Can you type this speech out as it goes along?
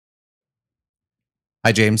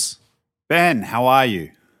Hi, James. Ben, how are you?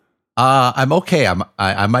 I'm okay.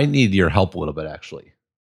 I might need your help a little bit, actually.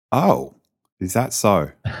 Oh, is that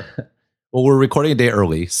so? Well, we're recording a day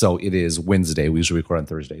early, so it is Wednesday. We usually record on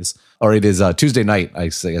Thursdays, or it is Tuesday night. I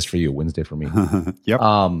guess for you, Wednesday for me. Yep.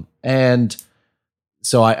 And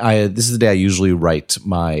so I this is the day I usually write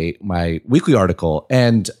my weekly article.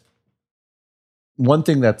 And one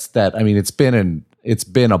thing it's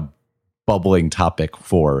been a bubbling topic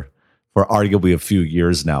for arguably a few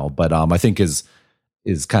years now, but I think is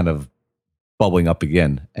kind of bubbling up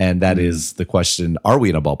again, and that is the question: are we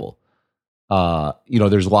in a bubble?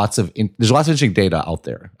 There's lots of interesting data out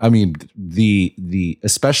there. I mean, the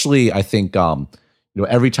especially I think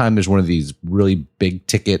every time there's one of these really big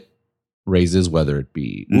ticket raises, whether it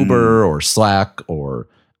be Uber or Slack or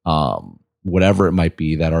whatever it might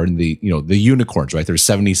be, that are in the the unicorns, right? There's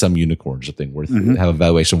 70 some unicorns, I think, worth have a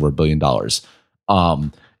valuation of $1 billion.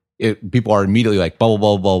 People are immediately like bubble,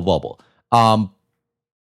 bubble, bubble, bubble. I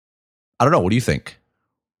don't know. What do you think?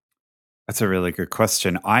 That's a really good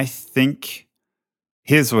question. I think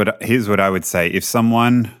here's what I would say. If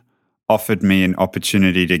someone offered me an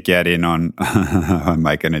opportunity to get in on how am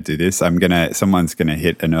I going to do this? Someone's going to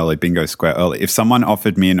hit an early bingo square early. If someone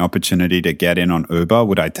offered me an opportunity to get in on Uber,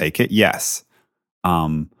 would I take it? Yes.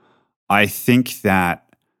 I think that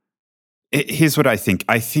here's what I think.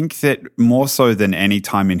 I think that more so than any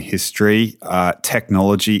time in history,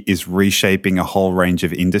 technology is reshaping a whole range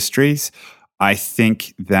of industries. I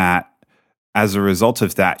think that as a result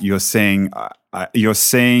of that, you're seeing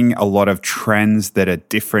a lot of trends that are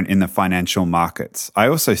different in the financial markets. I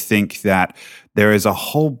also think that there is a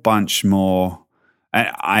whole bunch more.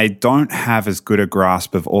 I don't have as good a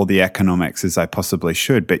grasp of all the economics as I possibly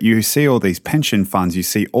should, but you see all these pension funds, you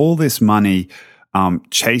see all this money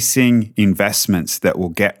chasing investments that will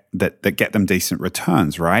get get them decent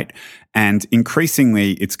returns, right? And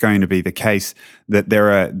increasingly, it's going to be the case that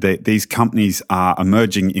these companies are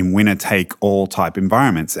emerging in winner-take-all type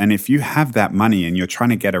environments. And if you have that money and you're trying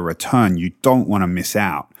to get a return, you don't want to miss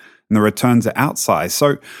out, and the returns are outsized.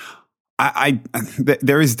 So,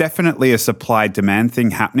 there is definitely a supply-demand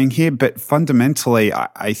thing happening here, but fundamentally,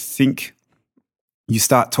 I think you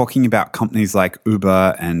start talking about companies like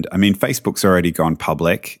Uber, and I mean, Facebook's already gone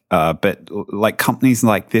public, but like companies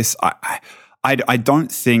like this, I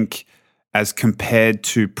don't think as compared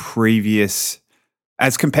to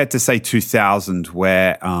say 2000,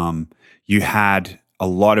 where you had a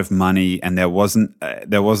lot of money and there wasn't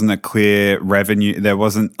a clear revenue, there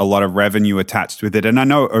wasn't a lot of revenue attached with it. And I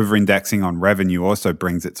know over-indexing on revenue also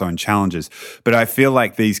brings its own challenges, but I feel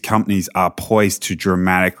like these companies are poised to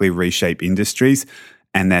dramatically reshape industries,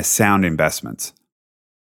 and they're sound investments.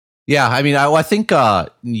 Yeah, I mean, I think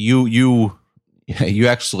you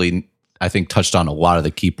actually, I think, touched on a lot of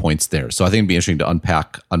the key points there. So I think it'd be interesting to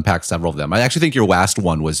unpack several of them. I actually think your last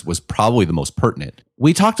one was probably the most pertinent.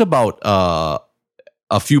 We talked about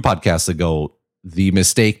a few podcasts ago the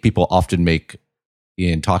mistake people often make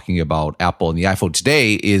in talking about Apple and the iPhone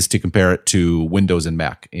today is to compare it to Windows and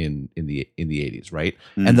Mac in the 80s, right?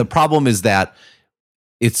 And the problem is that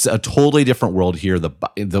it's a totally different world here.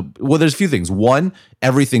 Well, there's a few things. One,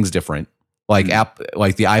 everything's different. Like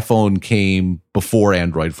like the iPhone came before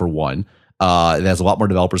Android for one. It has a lot more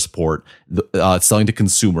developer support. It's selling to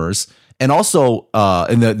consumers, and also,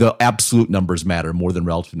 and the absolute numbers matter more than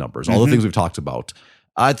relative numbers. All the things we've talked about.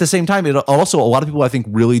 At the same time, it also, a lot of people I think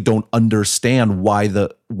really don't understand why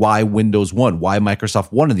Windows won, why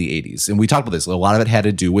Microsoft won in the 80s. And we talked about this. A lot of it had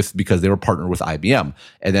to do with because they were partnered with IBM,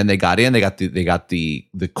 and then they got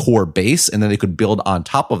the core base, and then they could build on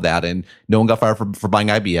top of that. And no one got fired for buying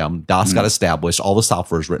IBM. DOS got established. All the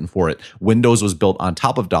software is written for it. Windows was built on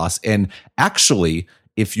top of DOS. And actually,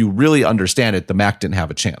 if you really understand it, the Mac didn't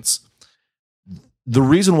have a chance. The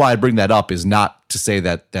reason why I bring that up is not to say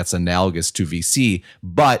that that's analogous to VC,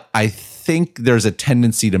 but I think there's a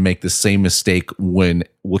tendency to make the same mistake when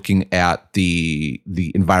looking at the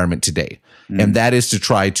environment today. And that is to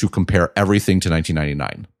try to compare everything to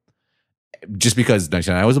 1999. Just because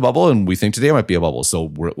 1999 was a bubble and we think today might be a bubble.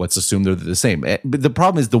 So let's assume they're the same. But the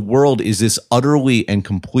problem is the world is this utterly and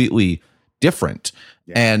completely different.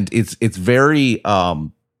 Yeah. And it's very,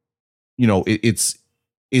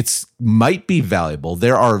 it's might be valuable.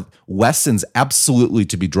 There are lessons absolutely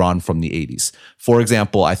to be drawn from the 80s. For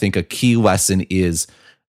example, I think a key lesson is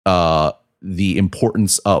the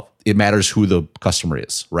importance of it matters who the customer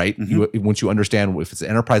is, right? Once you understand if it's an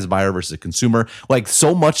enterprise buyer versus a consumer, like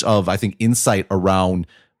so much of, I think, insight around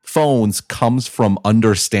phones comes from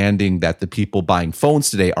understanding that the people buying phones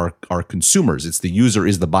today are consumers. It's the user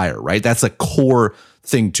is the buyer, right? That's a core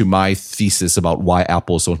thing to my thesis about why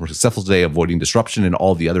Apple is so much more successful today, avoiding disruption and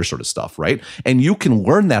all the other sort of stuff, right? And you can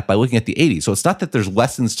learn that by looking at the 80s. So it's not that there's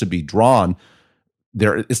lessons to be drawn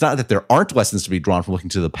there. It's not that there aren't lessons to be drawn from looking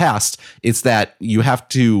to the past. It's that you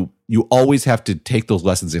always have to take those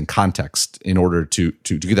lessons in context in order to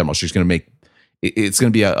get them. It's going to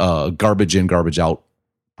be a garbage in, garbage out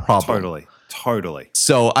problem. Totally.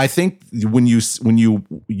 So I think when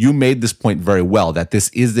you made this point very well, that this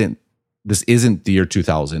isn't the year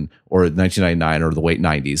 2000 or 1999 or the late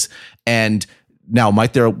 90s. And now,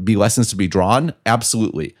 might there be lessons to be drawn?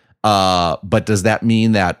 Absolutely. But does that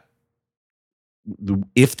mean that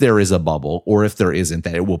if there is a bubble or if there isn't,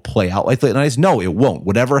 that it will play out like the late 90s? No, it won't.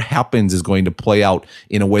 Whatever happens is going to play out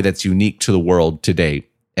in a way that's unique to the world today.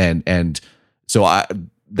 And so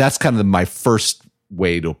that's kind of my first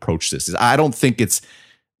way to approach this. Is I don't think it's,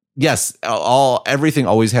 yes, everything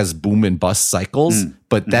always has boom and bust cycles,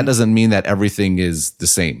 but that doesn't mean that everything is the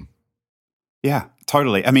same. Yeah,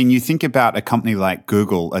 totally. I mean, you think about a company like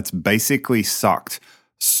Google, that's basically sucked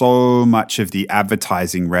so much of the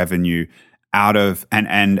advertising revenue out of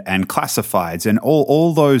and classifieds and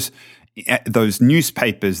all those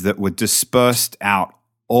newspapers that were dispersed out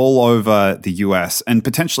all over the US and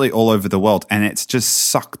potentially all over the world, and it's just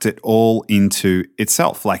sucked it all into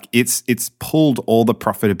itself. Like it's pulled all the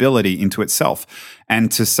profitability into itself. And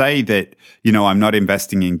to say that, I'm not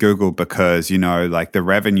investing in Google because, like the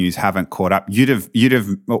revenues haven't caught up,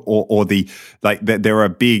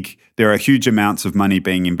 there are huge amounts of money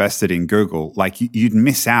being invested in Google. Like you'd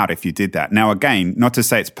miss out if you did that. Now, again, not to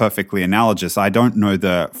say it's perfectly analogous. I don't know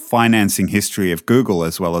the financing history of Google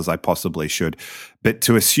as well as I possibly should, but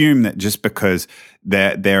to assume that just because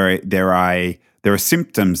there are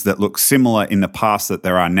symptoms that look similar in the past that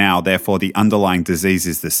there are now, therefore the underlying disease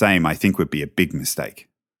is the same, I think would be a big mistake.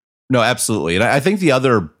 No, absolutely. And I think the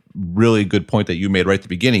other really good point that you made right at the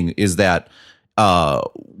beginning is that I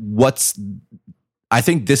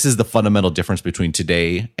think this is the fundamental difference between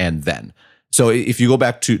today and then. So if you go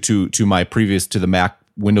back to the Mac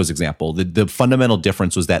Windows example, the fundamental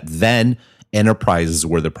difference was that then enterprises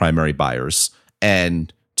were the primary buyers,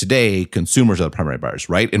 and today consumers are the primary buyers,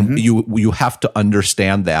 right? And you have to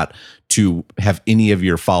understand that to have any of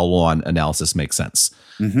your follow-on analysis make sense.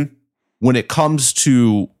 When it comes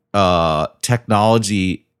to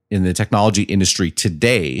technology in the technology industry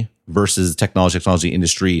today versus technology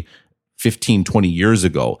industry 15, 20 years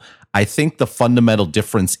ago, I think the fundamental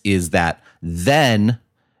difference is that then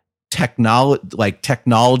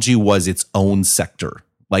technology was its own sector.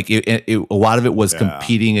 Like a lot of it was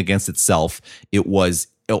competing against itself. It was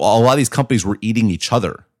a lot of these companies were eating each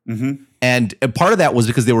other, and part of that was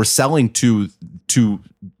because they were selling to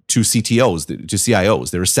CTOs, to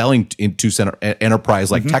CIOs. They were selling to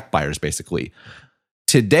enterprise like tech buyers, basically.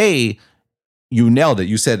 Today, you nailed it.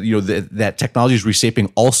 You said that technology is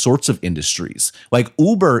reshaping all sorts of industries. Like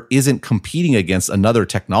Uber isn't competing against another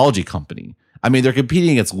technology company. I mean, they're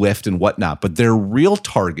competing against Lyft and whatnot, but their real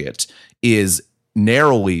target is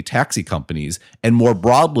narrowly taxi companies and more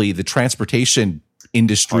broadly the transportation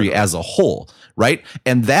industry as a whole, right?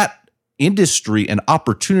 And that industry and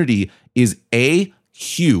opportunity is A,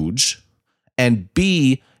 huge, and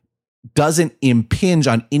B, doesn't impinge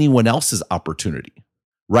on anyone else's opportunity,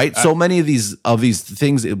 right? So many of these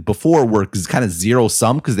things before were kind of zero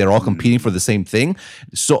sum because they're all competing for the same thing.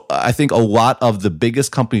 So I think a lot of the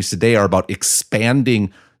biggest companies today are about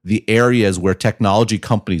expanding the areas where technology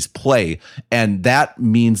companies play. And that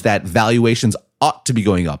means that valuations ought to be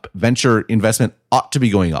going up. Venture investment ought to be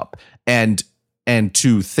going up. And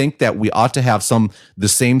to think that we ought to have the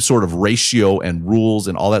same sort of ratio and rules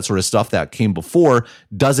and all that sort of stuff that came before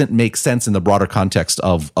doesn't make sense in the broader context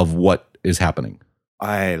of what is happening.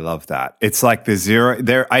 I love that. It's like the zero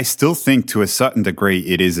there. I still think to a certain degree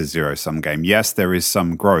it is a zero-sum game. Yes, there is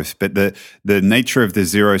some growth, but the nature of the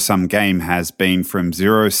zero-sum game has been from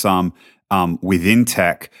zero-sum within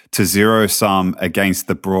tech to zero-sum against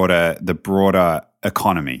the broader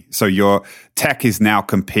economy. So your tech is now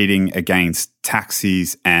competing against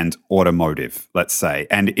taxis and automotive, let's say,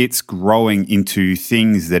 and it's growing into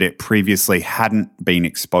things that it previously hadn't been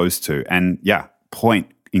exposed to. And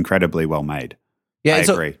point incredibly well made. Yeah, I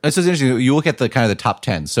agree. It's interesting. You look at the kind of the top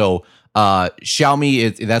 10. So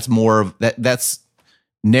Xiaomi, that's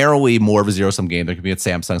narrowly more of a zero-sum game. There could be at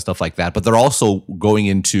Samsung, stuff like that. But they're also going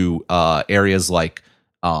into areas like,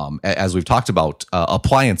 as we've talked about,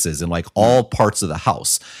 appliances and like all parts of the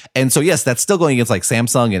house. And so, yes, that's still going against like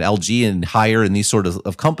Samsung and LG and Haier and these sort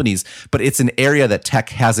of companies. But it's an area that tech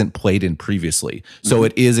hasn't played in previously. So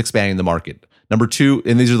it is expanding the market. Number 2,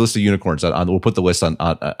 and these are the list of unicorns. We'll put the list on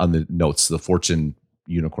the notes, the Fortune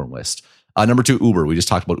unicorn list. Number 2, Uber. We just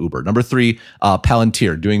talked about Uber. Number 3,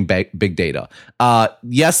 Palantir doing big data.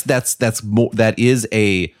 Yes, that's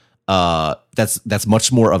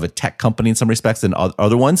much more of a tech company in some respects than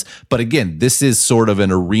other ones. But again, this is sort of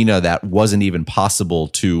an arena that wasn't even possible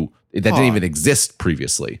that didn't even exist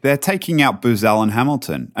previously. They're taking out Booz Allen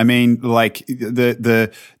Hamilton. I mean, like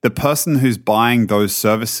the person who's buying those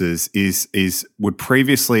services would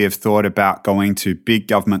previously have thought about going to big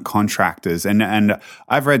government contractors. And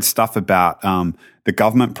I've read stuff about the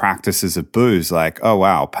government practices of Booz, like, oh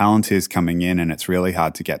wow, Palantir's coming in and it's really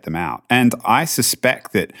hard to get them out. And I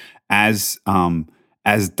suspect that as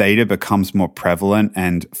data becomes more prevalent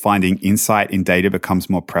and finding insight in data becomes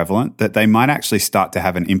more prevalent, that they might actually start to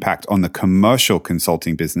have an impact on the commercial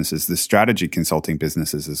consulting businesses, the strategy consulting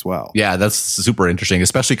businesses as well. Yeah, that's super interesting,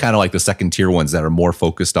 especially kind of like the second tier ones that are more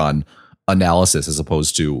focused on analysis as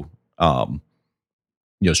opposed to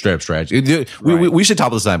straight up strategy. We should talk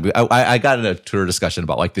about this time. I got in a Twitter discussion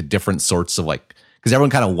about like the different sorts of like, because everyone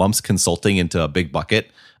kind of lumps consulting into a big bucket.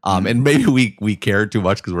 And maybe we care too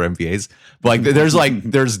much because we're MBAs, but like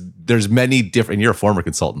there's many different. You're a former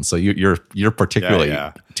consultant, so you're particularly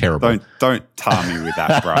terrible. Don't tar me with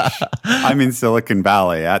that brush. I'm in Silicon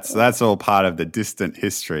Valley. That's all part of the distant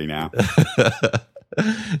history now.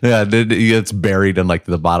 Yeah, it's buried in like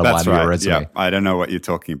the bottom line of your resume. Yeah, I don't know what you're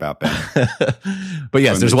talking about, Ben. But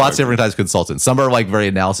yes, there's lots of different types of consultants. Some are like very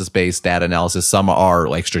analysis based, data analysis. Some are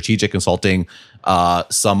like strategic consulting.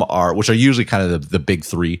 Some are, which are usually kind of the big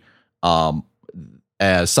 3. Some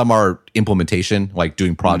are implementation, like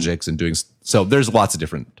doing projects and doing. So there's lots of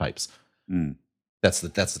different types. That's the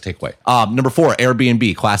takeaway. Number 4,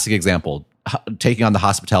 Airbnb, classic example. Taking on the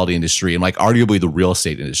hospitality industry and like arguably the real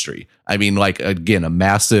estate industry. I mean, like, again, a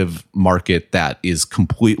massive market that is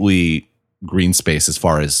completely green space as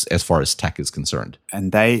far as tech is concerned.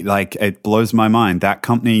 And they it blows my mind. That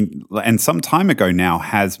company, and some time ago now,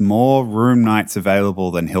 has more room nights available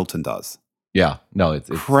than Hilton does. Yeah, no, it's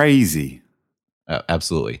crazy.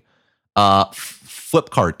 Absolutely.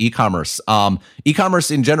 Flipkart, e-commerce. E-commerce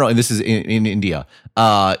in general, and this is in India,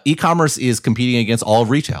 e-commerce is competing against all of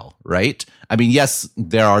retail, right? I mean, yes,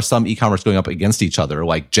 there are some e-commerce going up against each other,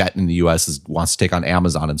 like Jet in the US wants to take on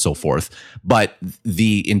Amazon and so forth. But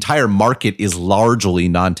the entire market is largely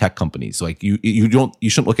non-tech companies. So like you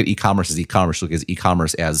shouldn't look at e-commerce as e-commerce, look at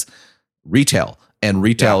e-commerce as retail. And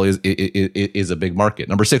retail is a big market.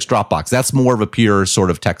 Number 6, Dropbox. That's more of a pure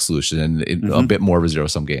sort of tech solution and a bit more of a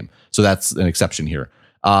zero-sum game. So that's an exception here.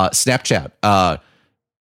 Snapchat.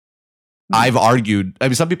 I've argued. I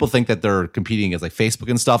mean, some people think that they're competing against like Facebook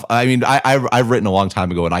and stuff. I mean, I've written a long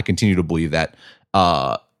time ago, and I continue to believe that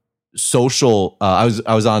social. I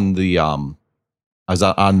was on the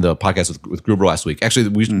podcast with Gruber last week. Actually,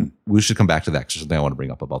 we should come back to that. There's something I want to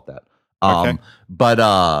bring up about that. Okay.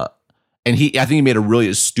 And I think he made a really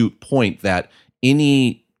astute point that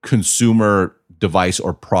any consumer device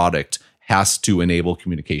or product has to enable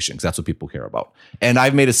communication because that's what people care about. And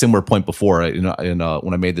I've made a similar point before when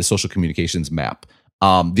I made the social communications map.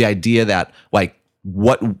 The idea that like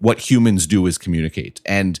what humans do is communicate,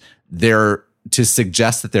 and to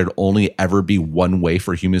suggest that there'd only ever be one way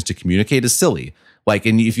for humans to communicate is silly. Like,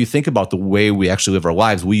 and if you think about the way we actually live our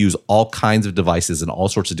lives, we use all kinds of devices in all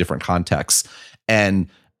sorts of different contexts. And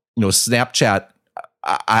Snapchat,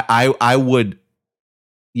 I would,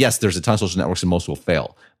 yes, there's a ton of social networks and most will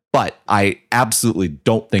fail, but I absolutely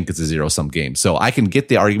don't think it's a zero-sum game. So I can get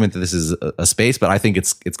the argument that this is a space, but I think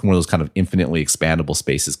it's one of those kind of infinitely expandable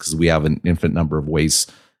spaces because we have an infinite number of ways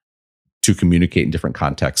to communicate in different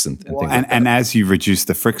contexts and things like that. And as you reduce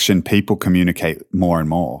the friction, people communicate more and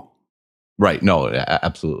more. Right. No,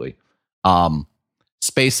 absolutely.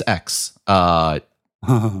 SpaceX.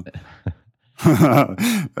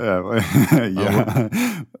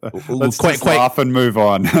 Let's quite laugh and move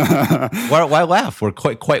on. Why laugh? We're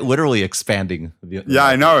quite literally expanding.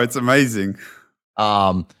 I know, it's amazing.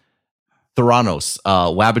 Theranos,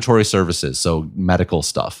 laboratory services, so medical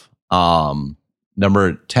stuff.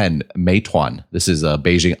 Number 10, Meituan. This is a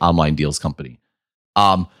Beijing online deals company.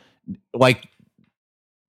 I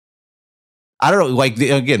don't know. Like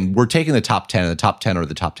again, we're taking the top 10, and the top 10 are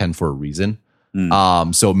the top 10 for a reason.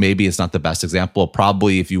 So maybe it's not the best example.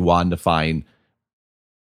 Probably if you wanted to find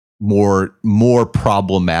more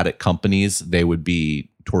problematic companies, they would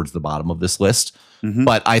be towards the bottom of this list.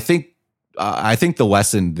 But I think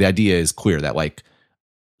the idea is clear that like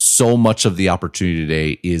so much of the opportunity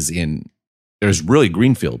today there's really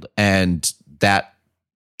greenfield, and that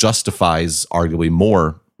justifies arguably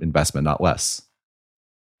more investment, not less.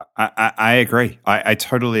 I agree. I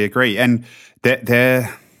totally agree. And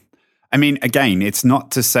I mean, again, it's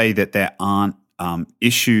not to say that there aren't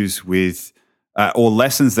issues with or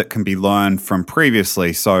lessons that can be learned from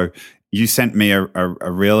previously. So you sent me a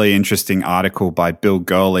really interesting article by Bill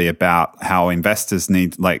Gurley about how investors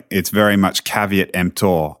need, like, it's very much caveat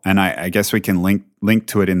emptor. And I guess we can link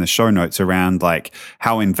to it in the show notes around like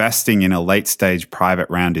how investing in a late stage private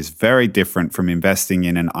round is very different from investing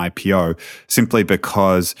in an IPO, simply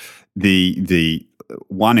because the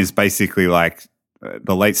one is basically like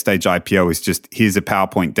the late stage IPO is just, here's a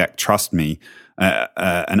PowerPoint deck, trust me.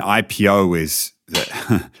 An IPO is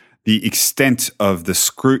the extent of the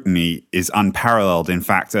scrutiny is unparalleled. In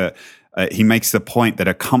fact, he makes the point that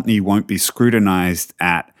a company won't be scrutinized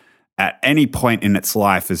at any point in its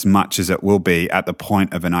life as much as it will be at the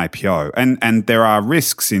point of an IPO. And there are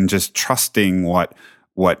risks in just trusting what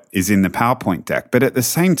is in the PowerPoint deck. But at the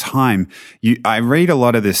same time, I read a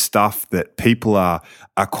lot of this stuff that people are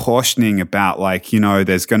cautioning about, like,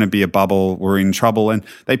 there's going to be a bubble, we're in trouble. And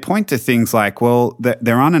they point to things like, well,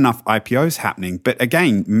 there aren't enough IPOs happening. But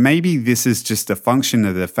again, maybe this is just a function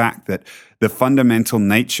of the fact that the fundamental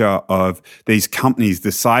nature of these companies,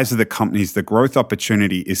 the size of the companies, the growth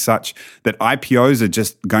opportunity is such that IPOs are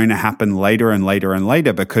just going to happen later and later and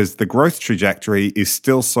later, because the growth trajectory is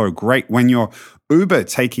still so great. When you're Uber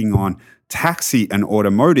taking on taxi and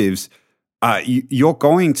automotives, you're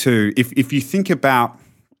going to, if you think about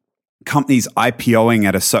companies IPOing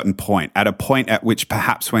at a certain point, at a point at which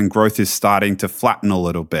perhaps when growth is starting to flatten a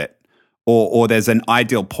little bit, or there's an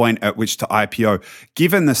ideal point at which to IPO,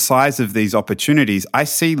 given the size of these opportunities, I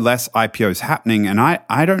see less IPOs happening. And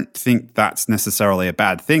I don't think that's necessarily a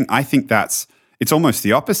bad thing. I think it's almost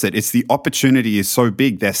the opposite. It's the opportunity is so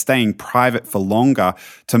big, they're staying private for longer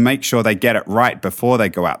to make sure they get it right before they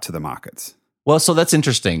go out to the markets. Well, so that's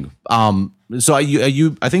interesting. So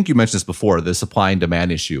I think you mentioned this before, the supply and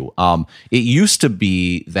demand issue. It used to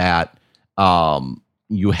be that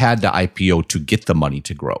you had to IPO to get the money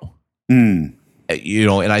to grow. And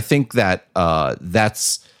I think that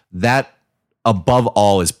that above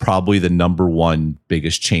all is probably the number one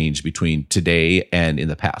biggest change between today and in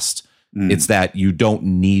the past. It's that you don't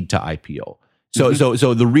need to IPO. So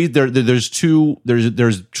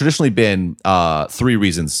there's traditionally been three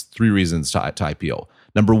reasons to IPO.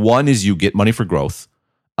 Number one is you get money for growth.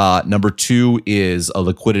 Number two is a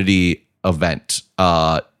liquidity event,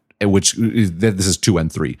 which this is 2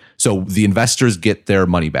 and 3. So the investors get their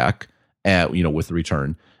money back, with the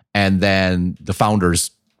return, and then the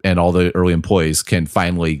founders and all the early employees can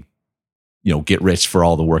finally, get rich for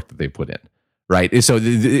all the work that they put in. Right. So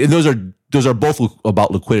those are both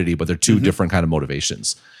about liquidity, but they're two different kind of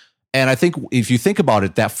motivations. And I think if you think about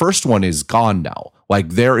it, that first one is gone now. Like,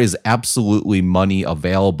 there is absolutely money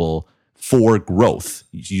available for growth.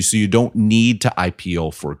 So you don't need to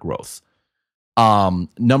IPO for growth.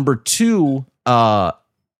 Number two, the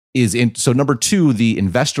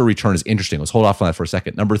investor return is interesting. Let's hold off on that for a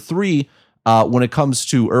second. Number three, when it comes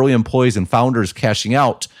to early employees and founders cashing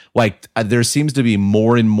out, there seems to be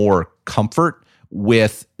more and more comfort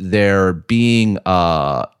with there being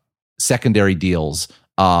secondary deals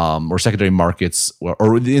or secondary markets,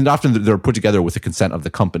 and often they're put together with the consent of the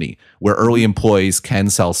company, where early employees can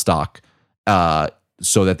sell stock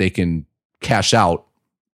so that they can cash out.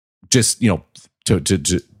 Just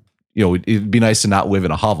it'd be nice to not live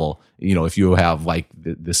in a hovel, if you have like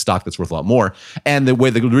the stock that's worth a lot more. And the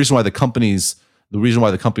reason why the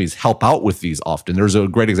companies help out with these often, there's a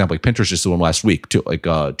great example, like Pinterest just did one last week, to like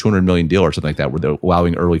a $200 million deal or something like that, where they're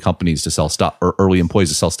allowing early companies to sell stock, or early employees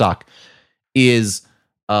to sell stock, is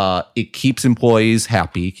it keeps employees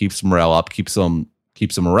happy, keeps morale up, keeps them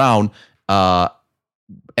around,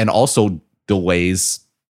 and also delays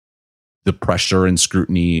the pressure and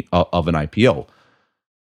scrutiny of an IPO.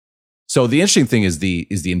 So the interesting thing is the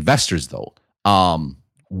investors, though.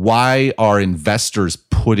 Why are investors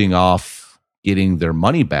putting off getting their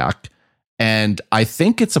money back? And I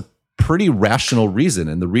think it's a pretty rational reason.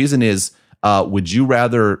 And the reason is, would you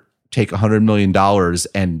rather take $100 million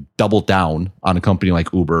and double down on a company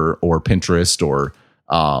like Uber or Pinterest or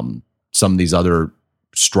some of these other,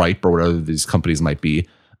 Stripe or whatever these companies might be?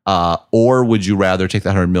 Or would you rather take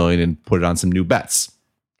that $100 million and put it on some new bets?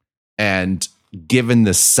 And given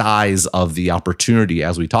the size of the opportunity,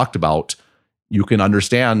 as we talked about, you can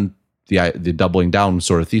understand the doubling down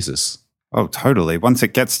sort of thesis. Oh, totally. Once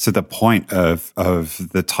it gets to the point of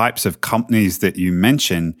the types of companies that you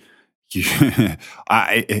mention,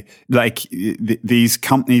 these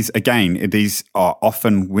companies, again, these are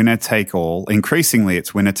often winner take all. Increasingly,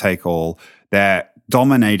 it's winner take all. They're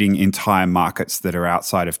dominating entire markets that are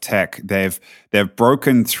outside of tech. They've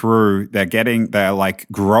broken through. They're like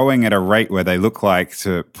growing at a rate where they look like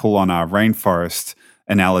to pull on our rainforest.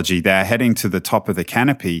 analogy, they're heading to the top of the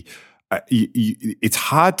canopy. It's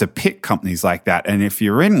hard to pick companies like that, and if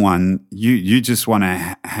you're in one, you just want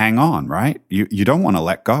to hang on, right? You don't want to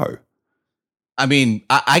let go. I mean,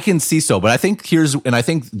 I can see so, but I think I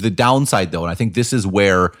think the downside though, and I think this is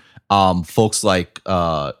where folks like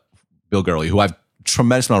Bill Gurley, who I've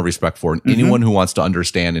tremendous amount of respect for, and anyone who wants to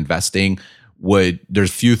understand investing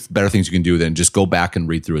there's few better things you can do than just go back and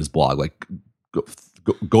read through his blog, like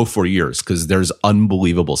go for years, because there's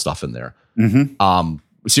unbelievable stuff in there.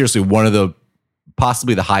 Seriously, one of the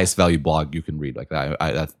possibly the highest value blog you can read. Like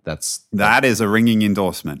that. That is a ringing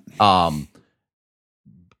endorsement.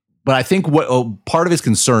 But I think what part of his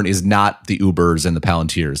concern is not the Ubers and the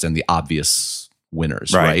Palantirs and the obvious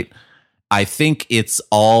winners, right? I think it's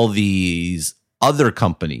all these other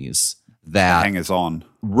companies that hangers on.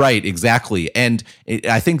 Right, exactly. And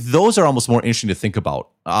I think those are almost more interesting to think about.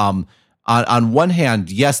 On one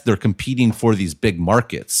hand, yes, they're competing for these big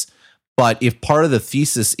markets. But if part of the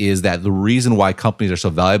thesis is that the reason why companies are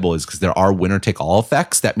so valuable is because there are winner-take-all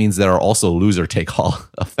effects, that means there are also loser-take-all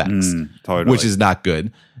effects, totally. Which is not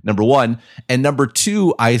good, number one. And number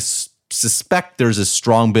two, I suspect there's a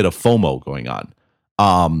strong bit of FOMO going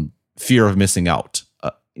on, fear of missing out.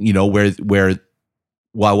 Where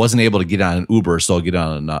I wasn't able to get on an Uber, so I'll get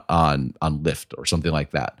on Lyft or something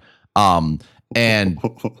like that. And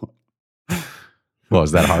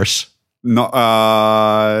was that harsh? No,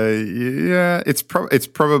 yeah, it's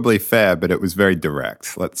probably fair, but it was very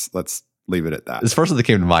direct. Let's leave it at that. It's the first one that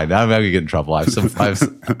came to mind. Now I'm going to get in trouble.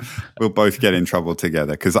 We'll both get in trouble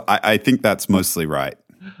together because I think that's mostly right.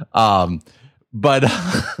 But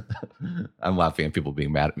I'm laughing at people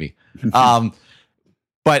being mad at me. So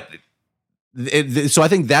I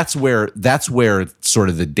think that's where sort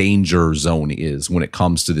of the danger zone is when it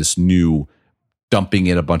comes to this new dumping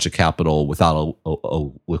in a bunch of capital without a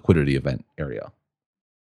liquidity event area.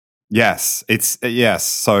 Yes, yes.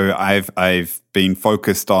 So I've been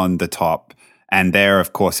focused on the top, and there,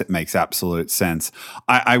 of course, it makes absolute sense.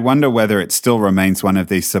 I wonder whether it still remains one of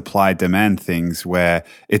these supply-demand things where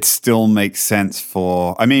it still makes sense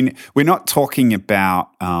for. I mean, we're not talking about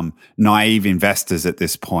naive investors at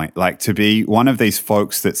this point. Like, to be one of these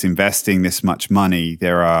folks that's investing this much money,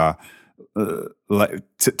 there are.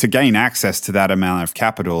 To gain access to that amount of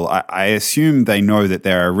capital, I assume they know that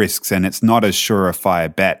there are risks, and it's not as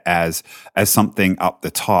surefire bet as something up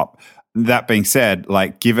the top. That being said,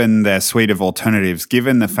 like, given their suite of alternatives,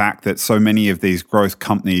 given the fact that so many of these growth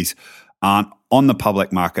companies aren't on the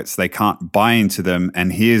public markets, they can't buy into them,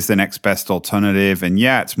 and here's the next best alternative, and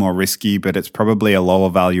yeah, it's more risky, but it's probably a lower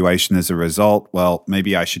valuation as a result. Well,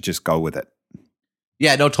 maybe I should just go with it.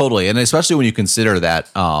 Yeah, no, totally. And especially when you consider that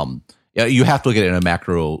you have to look at it in a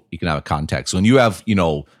macroeconomic context. When you have,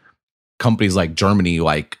 companies like Germany,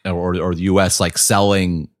 or the US, like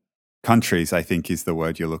selling countries, I think is the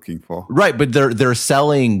word you're looking for. Right, but they're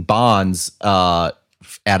selling bonds at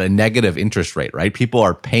a negative interest rate, right? People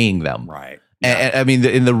are paying them. Right. Yeah. And I mean,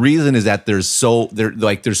 the reason is that there's so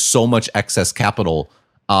much excess capital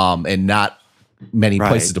and not many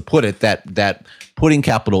places to put it that putting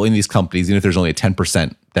capital in these companies, even if there's only a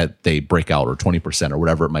 10% that they break out or 20% or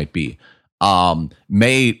whatever it might be,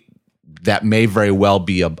 may very well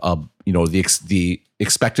be the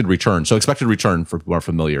expected return. So expected return, for people who are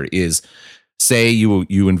familiar, is say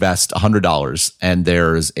you invest $100 and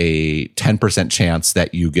there's a 10% chance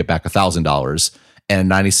that you get back $1,000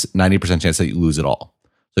 and 90% chance that you lose it all.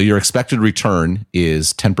 So your expected return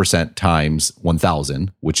is 10% times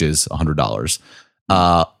 1,000, which is $100,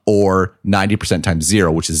 or 90% times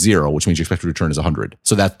 0, which is 0, which means your expected return is 100.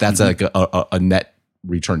 So that's like a net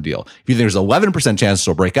return deal. If you think there's 11% chance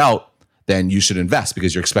it'll break out, then you should invest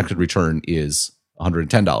because your expected return is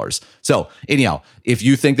 $110. So anyhow, if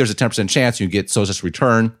you think there's a 10% chance you get such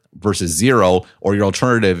return versus 0, or your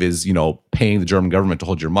alternative is, paying the German government to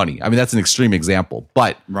hold your money. I mean, that's an extreme example,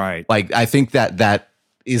 but like, I think that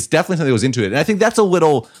is definitely something that goes into it. And I think that's a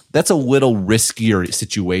little riskier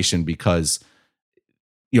situation because,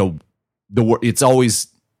 it's always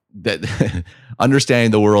that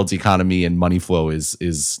understanding the world's economy and money flow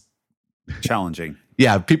is challenging.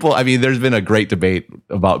 Yeah. People, I mean, there's been a great debate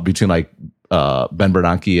between like Ben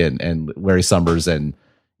Bernanke and Larry Summers and,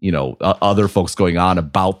 other folks going on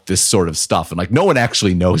about this sort of stuff. And like, no one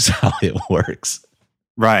actually knows how it works.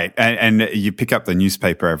 Right. And you pick up the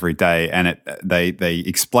newspaper every day and they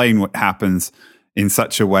explain what happens in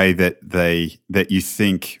such a way that you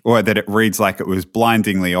think, or that it reads like it was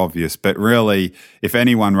blindingly obvious. But really, if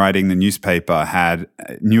anyone writing the newspaper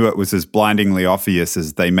knew it was as blindingly obvious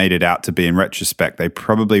as they made it out to be in retrospect, they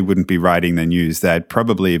probably wouldn't be writing the news. They'd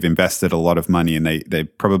probably have invested a lot of money, and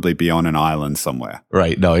they'd probably be on an island somewhere.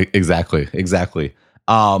 Right. No, exactly.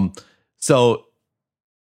 So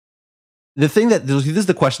the thing this is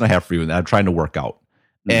the question I have for you, and I'm trying to work out.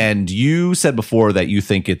 And you said before that you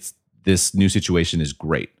think this new situation is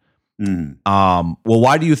great. Well,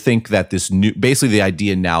 why do you think that basically the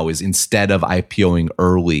idea now is, instead of IPOing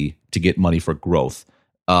early to get money for growth,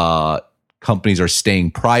 companies are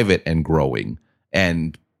staying private and growing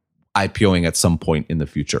and IPOing at some point in the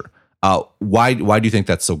future? Why do you think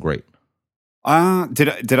that's so great?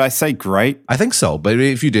 Did I say great? I think so, but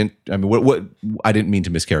if you didn't, I mean, what I didn't mean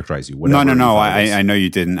to mischaracterize you. No. I know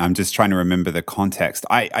you didn't. I'm just trying to remember the context.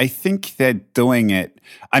 I think they're doing it.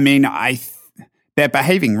 I mean, they're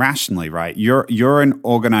behaving rationally, right? You're an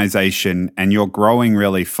organization and you're growing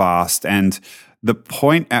really fast, and the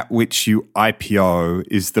point at which you IPO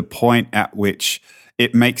is the point at which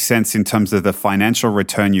it makes sense in terms of the financial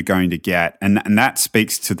return you're going to get. And that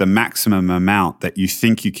speaks to the maximum amount that you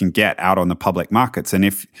think you can get out on the public markets. And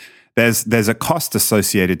if there's a cost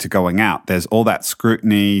associated to going out, there's all that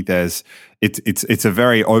scrutiny, it's a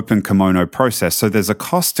very open kimono process. So there's a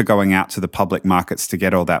cost to going out to the public markets to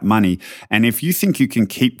get all that money. And if you think you can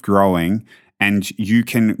keep growing, and you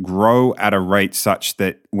can grow at a rate such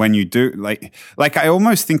that when you do, like I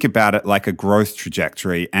almost think about it like a growth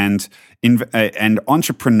trajectory, and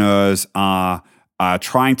entrepreneurs are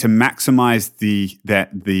trying to maximize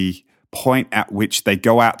the point at which they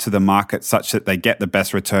go out to the market such that they get the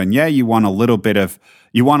best return. Yeah, you want a little bit of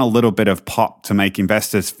pop to make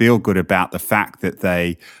investors feel good about the fact that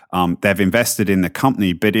they've invested in the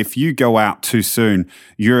company. But if you go out too soon,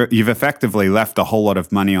 you've effectively left a whole lot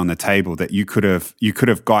of money on the table that you could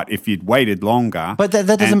have got if you'd waited longer. But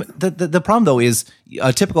that doesn't. The problem though is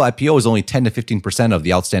a typical IPO is only 10 to 15% of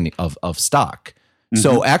the outstanding of stock. Mm-hmm.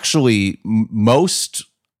 So actually, most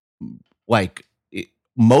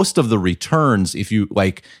of the returns, if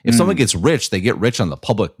someone gets rich, they get rich on the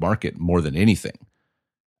public market more than anything.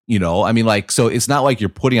 You know, I mean, so it's not like you're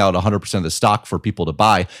putting out 100% of the stock for people to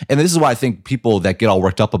buy. And this is why I think people that get all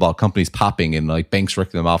worked up about companies popping and banks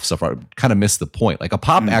ripping them off stuff kind of miss the point. Like a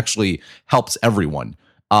pop actually helps everyone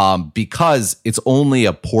because it's only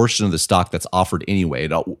a portion of the stock that's offered anyway.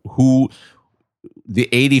 The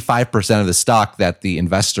 85% of the stock that the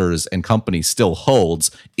investors and companies still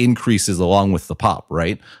holds increases along with the pop,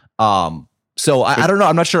 right? So I don't know.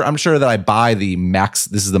 I'm not sure. I'm sure that I buy the max.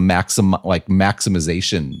 This is the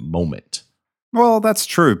maximization moment. Well, that's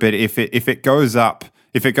true. But if it goes up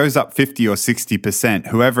 50 or 60%,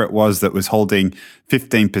 whoever it was that was holding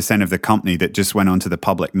 15% of the company that just went onto the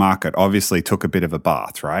public market obviously took a bit of a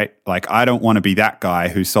bath, right? Like, I don't want to be that guy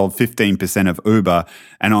who sold 15% of Uber,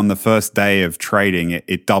 and on the first day of trading,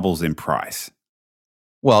 it doubles in price.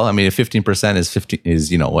 Well, I mean, if 15% is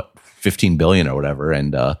 15 billion or whatever,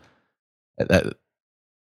 and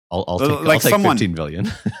I'll take 15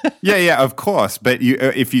 billion. yeah, of course. But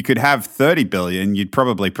if you could have 30 billion, you'd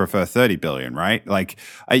probably prefer 30 billion, right?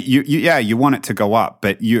 You want it to go up,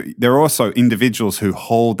 but there are also individuals who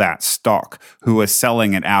hold that stock who are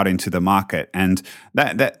selling it out into the market, and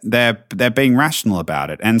that they're being rational about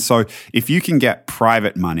it. And so, if you can get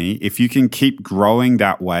private money, if you can keep growing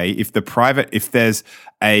that way,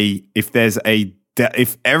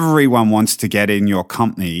 if everyone wants to get in your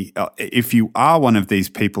company, if you are one of these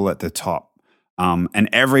people at the top, and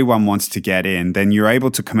everyone wants to get in, then you're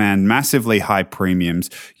able to command massively high premiums.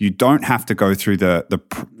 You don't have to go through the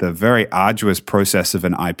very arduous process of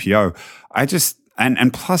an IPO.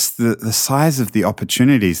 And plus the size of the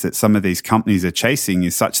opportunities that some of these companies are chasing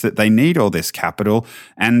is such that they need all this capital,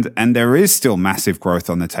 and there is still massive growth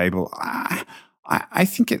on the table. I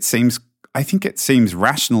think it seems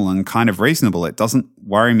rational and kind of reasonable. It doesn't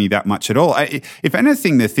worry me that much at all. If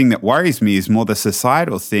anything, the thing that worries me is more the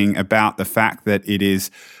societal thing about the fact that it is,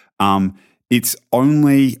 it's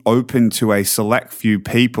only open to a select few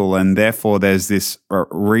people, and therefore there's this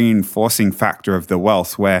reinforcing factor of the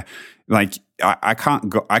wealth where, I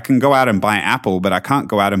can go out and buy Apple, but I can't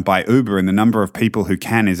go out and buy Uber, and the number of people who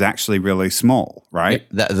can is actually really small, right?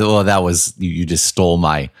 That was you just stole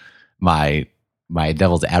my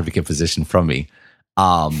devil's advocate position from me.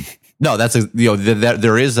 No, that's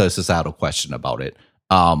there is a societal question about it.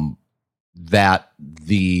 That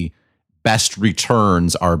the best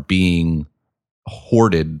returns are being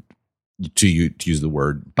hoarded, to use the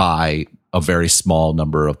word, by a very small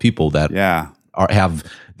number of people that have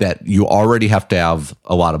that you already have to have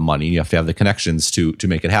a lot of money. You have to have the connections to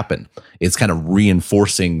make it happen. It's kind of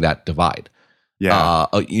reinforcing that divide. Yeah.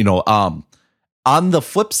 On the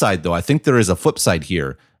flip side, though, I think there is a flip side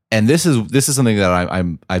here, and this is something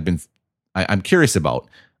that I'm curious about.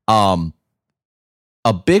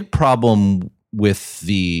 A big problem with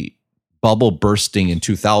the bubble bursting in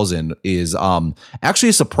 2000 is actually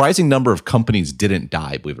a surprising number of companies didn't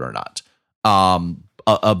die, believe it or not.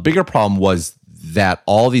 A bigger problem was that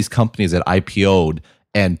all these companies that IPO'd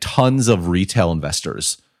and tons of retail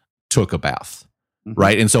investors took a bath,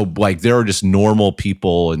 right? And so like there are just normal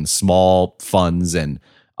people and small funds and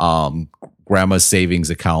grandma's savings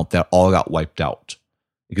account that all got wiped out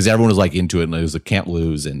because everyone was like into it and it was a can't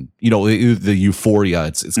lose. And the euphoria,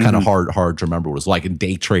 it's kind of hard to remember what it was like. And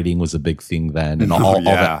day trading was a big thing then, and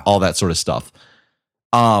all that sort of stuff.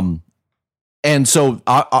 And so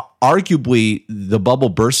arguably the bubble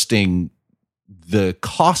bursting, the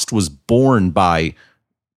cost was borne by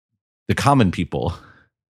the common people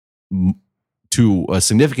to a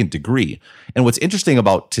significant degree. And what's interesting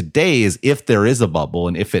about today is if there is a bubble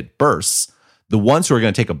and if it bursts, the ones who are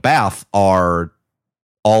going to take a bath are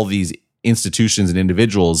all these institutions and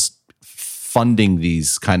individuals funding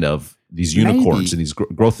these unicorns and these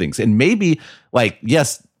growth things. And maybe like,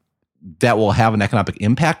 yes, that will have an economic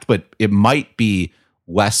impact, but it might be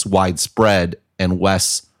less widespread and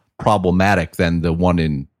less problematic than the one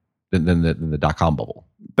in the dot-com bubble.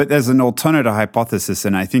 But there's an alternative hypothesis,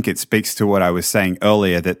 and I think it speaks to what I was saying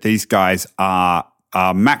earlier, that these guys are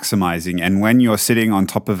maximizing. And when you're sitting on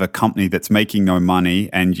top of a company that's making no money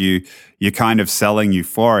and you're kind of selling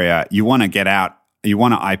euphoria, you want to get out, you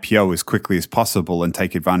want to IPO as quickly as possible and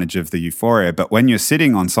take advantage of the euphoria. But when you're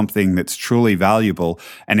sitting on something that's truly valuable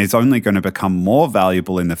and is only going to become more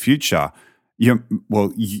valuable in the future,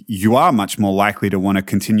 you are much more likely to want to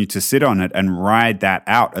continue to sit on it and ride that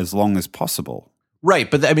out as long as possible.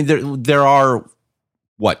 Right. But I mean, there are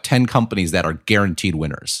 10 companies that are guaranteed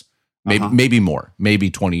winners. Maybe more,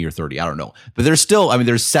 maybe 20 or 30. I don't know. But there's still,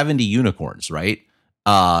 there's 70 unicorns, right?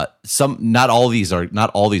 Not all these are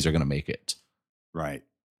going to make it. Right.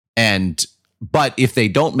 But if they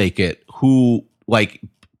don't make it, who, like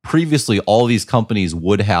previously all these companies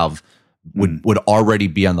would already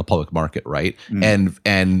be on the public market, right?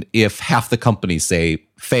 And if half the companies say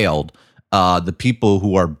failed, the people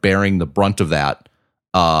who are bearing the brunt of that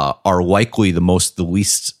are likely the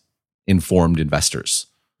least informed investors.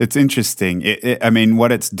 It's interesting.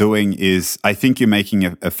 What it's doing is, I think you're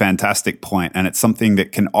making a fantastic point, and it's something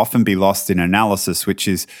that can often be lost in analysis, which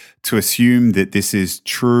is to assume that this is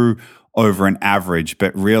true over an average,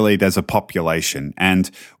 but really there's a population.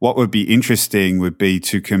 And what would be interesting would be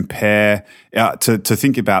to compare, to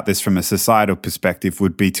think about this from a societal perspective,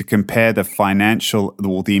 would be to compare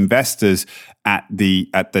the investors at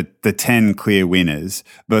the 10 clear winners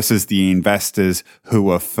versus the investors who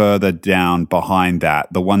are further down behind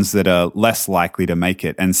that, the ones that are less likely to make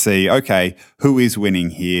it, and see, okay, who is winning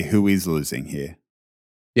here, who is losing here,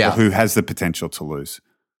 or who has the potential to lose.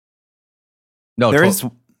 No,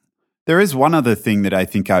 There is one other thing that I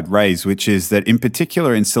think I'd raise, which is that in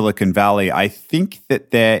particular in Silicon Valley, I think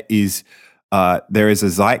that there is a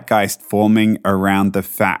zeitgeist forming around the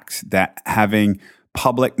fact that having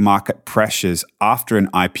public market pressures after an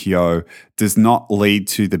IPO does not lead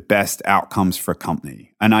to the best outcomes for a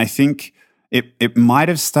company. And I think it might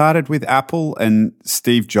have started with Apple and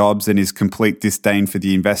Steve Jobs and his complete disdain for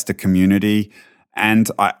the investor community. And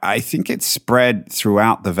I think it's spread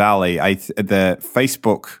throughout the Valley. The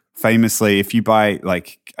Facebook, famously, if you buy,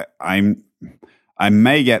 I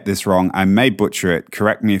may get this wrong, I may butcher it,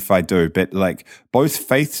 correct me if I do, but like both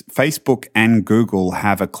Facebook and Google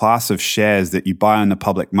have a class of shares that you buy on the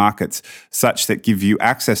public markets such that give you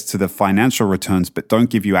access to the financial returns but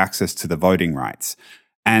don't give you access to the voting rights.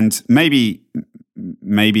 And maybe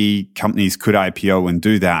companies could IPO and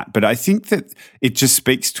do that. But I think that it just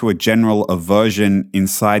speaks to a general aversion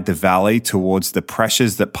inside the Valley towards the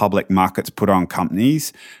pressures that public markets put on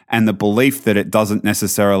companies and the belief that it doesn't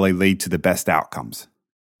necessarily lead to the best outcomes.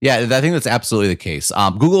 Yeah, I think that's absolutely the case.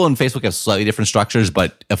 Google and Facebook have slightly different structures,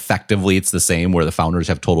 but effectively it's the same, where the founders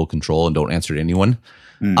have total control and don't answer to anyone.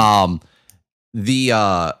 I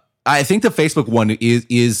think the Facebook one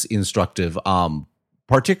is instructive.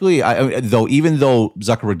 Particularly, even though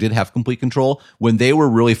Zuckerberg did have complete control, when they were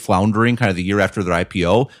really floundering kind of the year after their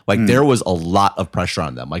IPO, there was a lot of pressure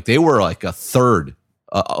on them. Like they were like a third,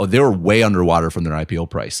 they were way underwater from their IPO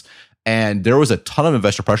price. And there was a ton of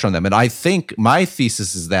investor pressure on them. And I think my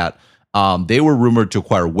thesis is that they were rumored to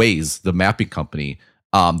acquire Waze, the mapping company,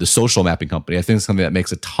 the social mapping company. I think it's something that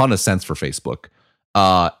makes a ton of sense for Facebook.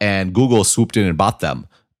 And Google swooped in and bought them.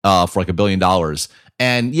 for like $1 billion.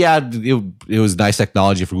 And yeah, it was nice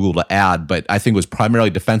technology for Google to add, but I think it was primarily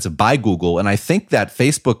defensive by Google. And I think that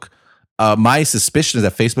Facebook, my suspicion is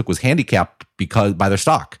that Facebook was handicapped because by their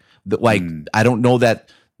stock. Like, I don't know that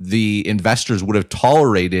the investors would have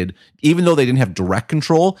tolerated, even though they didn't have direct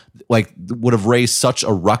control, like would have raised such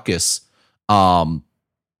a ruckus,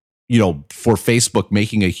 for Facebook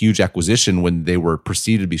making a huge acquisition when they were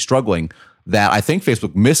perceived to be struggling, that I think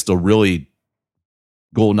Facebook missed a really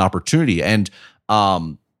golden opportunity. And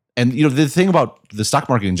the thing about the stock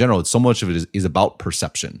market in general, it's so much of it is about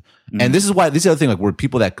perception. And this is why, this is the other thing, like where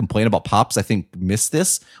people that complain about pops, I think miss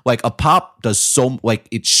this. Like a pop does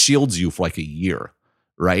it shields you for like a year,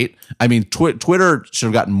 right? I mean, Twitter should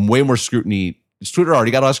have gotten way more scrutiny. Twitter already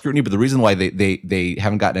got a lot of scrutiny, but the reason why they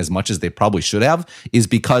haven't gotten as much as they probably should have is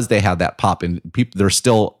because they had that pop and they're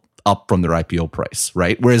still up from their IPO price,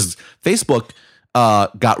 right? Whereas Facebook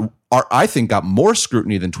I think got more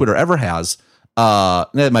scrutiny than Twitter ever has.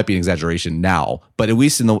 That might be an exaggeration now, but at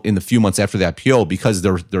least in the few months after the IPO, because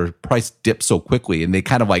their price dipped so quickly, and they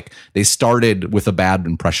kind of like they started with a bad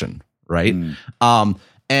impression, right? And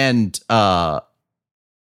I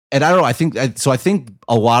don't know. I think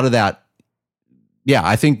a lot of that. Yeah,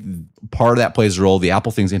 I think part of that plays a role. The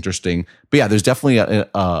Apple thing's interesting, but yeah, there's definitely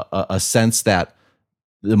a sense that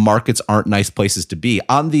the markets aren't nice places to be.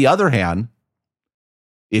 On the other hand,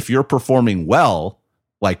 if you're performing well,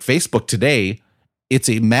 like Facebook today, it's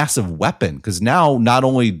a massive weapon, because now not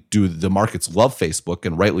only do the markets love Facebook,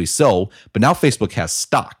 and rightly so, but now Facebook has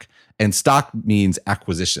stock, and stock means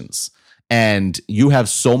acquisitions. And you have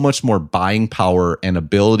so much more buying power and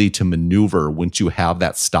ability to maneuver once you have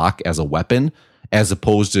that stock as a weapon, as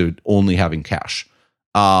opposed to only having cash.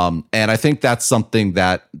 And I think that's something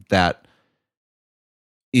that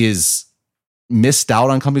is missed out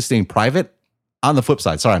on companies staying private. On the flip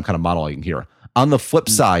side, sorry, I'm kind of monologuing here. On the flip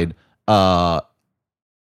side,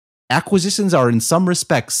 acquisitions are in some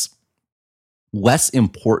respects less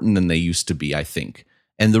important than they used to be, I think.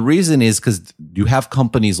 And the reason is because you have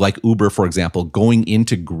companies like Uber, for example, going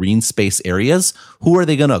into green space areas. Who are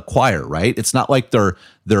they going to acquire, right? It's not like they're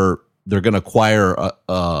going to acquire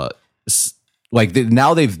now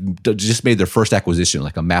they've just made their first acquisition,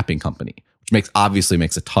 like a mapping company, which obviously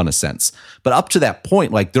makes a ton of sense. But up to that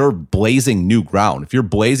point, like they're blazing new ground. If you're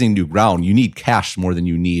blazing new ground, you need cash more than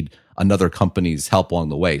you need another company's help along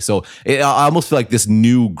the way. So I almost feel like this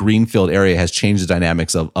new greenfield area has changed the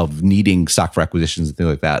dynamics of needing stock for acquisitions and things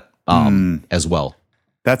like that as well.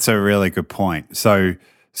 That's a really good point. So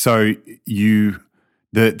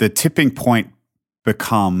the tipping point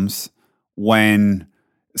becomes when.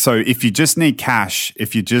 So if you just need cash,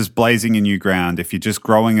 if you're just blazing a new ground, if you're just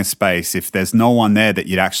growing a space, if there's no one there that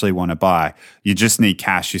you'd actually want to buy, you just need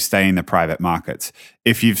cash, you stay in the private markets.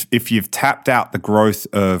 If you've tapped out the growth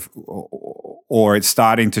of, or it's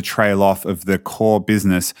starting to trail off of the core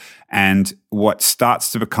business, and what starts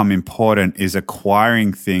to become important is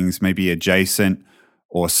acquiring things maybe adjacent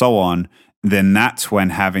or so on, then that's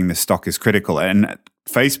when having the stock is critical. And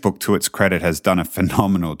Facebook, to its credit, has done a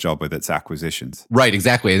phenomenal job with its acquisitions. Right,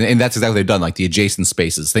 exactly. And that's exactly what they've done, like the adjacent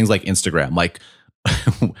spaces, things like Instagram. Like,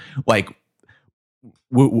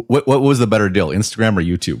 what was the better deal, Instagram or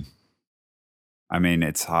YouTube? I mean,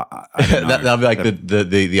 it's hard. That'll be like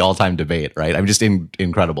the all-time debate, right? I'm just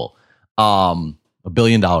incredible. $1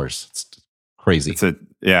 billion. It's crazy.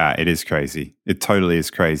 It is crazy. It totally is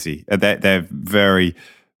crazy. They're very,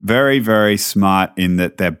 very, very smart in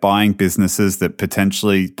that they're buying businesses that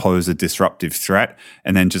potentially pose a disruptive threat,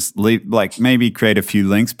 and then just maybe create a few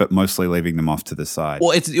links, but mostly leaving them off to the side. Well,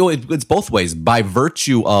 it's both ways. By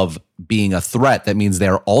virtue of being a threat, that means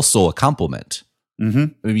they're also a complement.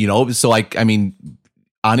 Mm-hmm. So on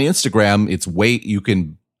Instagram, you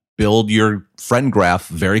can build your friend graph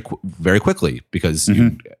very, very quickly because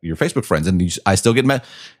you're Facebook friends, and I still get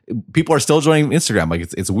people are still joining Instagram. Like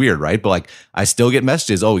it's weird, right? But like I still get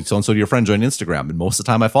messages. Oh, so and so your friend joined Instagram, and most of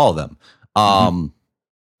the time I follow them.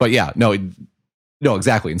 But yeah, no,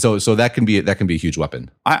 exactly. And so that can be a huge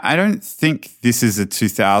weapon. I don't think this is a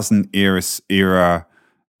 2000 era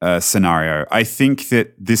scenario. I think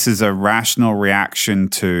that this is a rational reaction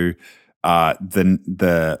to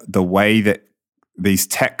the way that these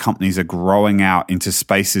tech companies are growing out into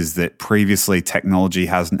spaces that previously technology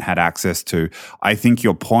hasn't had access to. I think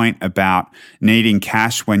your point about needing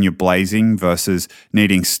cash when you're blazing versus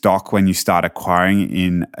needing stock when you start acquiring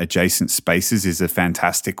in adjacent spaces is a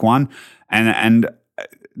fantastic one. And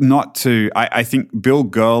I think Bill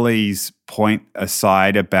Gurley's point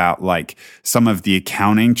aside about like some of the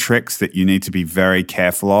accounting tricks that you need to be very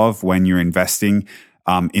careful of when you're investing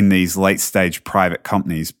in these late stage private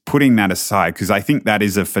companies, putting that aside, because I think that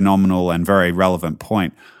is a phenomenal and very relevant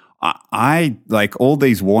point. I like all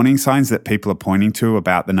these warning signs that people are pointing to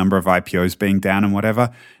about the number of IPOs being down and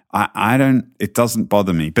whatever. I don't. It doesn't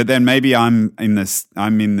bother me. But then maybe I'm in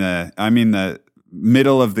the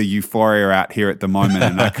middle of the euphoria out here at the moment,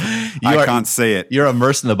 and I can't see it. You're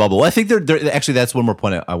immersed in the bubble. Well, I think they're actually, that's one more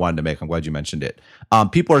point I wanted to make. I'm glad you mentioned it.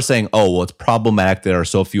 People are saying, "Oh, well, it's problematic there are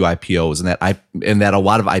so few IPOs, and that a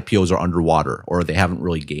lot of IPOs are underwater or they haven't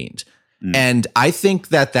really gained." And I think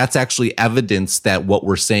that that's actually evidence that what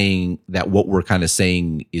we're kind of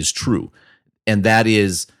saying is true, and that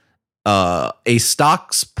is a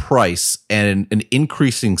stock's price and an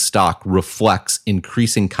increasing stock reflects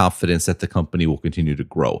increasing confidence that the company will continue to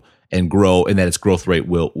grow, and that its growth rate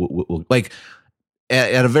will like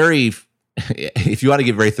at a very, if you want to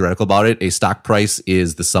get very theoretical about it, a stock price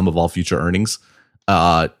is the sum of all future earnings,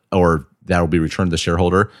 or that will be returned to the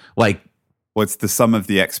shareholder. Like, what's the sum of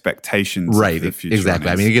the expectations, right? Of the future exactly.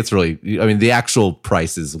 earnings. I mean, it gets really. I mean, the actual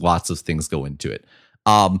price is lots of things go into it.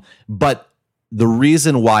 But the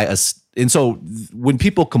reason why and so when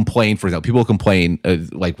people complain, for example, people complain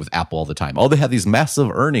like with Apple all the time. Oh, they have these massive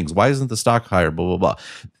earnings. Why isn't the stock higher? Blah blah blah.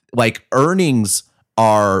 Like, earnings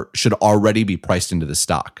should already be priced into the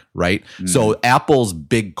stock, right? So Apple's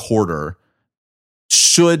big quarter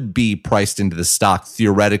should be priced into the stock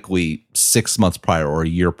theoretically 6 months prior or a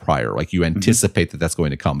year prior. Like, you anticipate that that's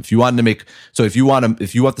going to come. If you want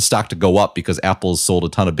the stock to go up because Apple's sold a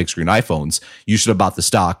ton of big screen iPhones, you should have bought the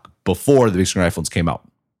stock before the big screen iPhones came out,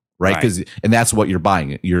 right? And that's what you're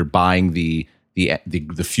buying. You're buying the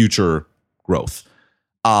future growth.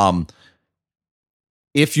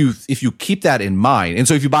 If you keep that in mind, and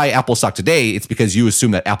so if you buy Apple stock today, it's because you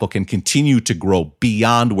assume that Apple can continue to grow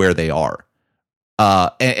beyond where they are.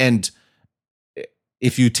 And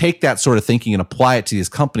if you take that sort of thinking and apply it to these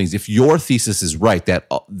companies, if your thesis is right that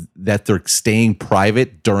they're staying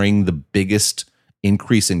private during the biggest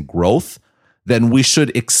increase in growth, then we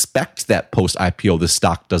should expect that post IPO the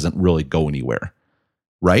stock doesn't really go anywhere,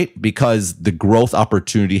 right? Because the growth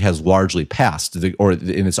opportunity has largely passed, and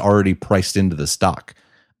it's already priced into the stock.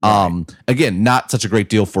 Right. Again, not such a great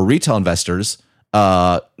deal for retail investors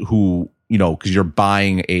who, because you're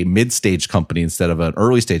buying a mid-stage company instead of an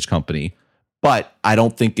early-stage company. But I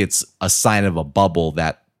don't think it's a sign of a bubble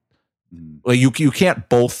that you can't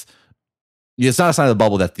both. It's not a sign of the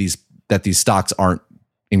bubble that these stocks aren't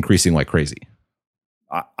increasing like crazy.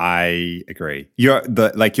 I agree. Your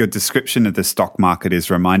description of the stock market is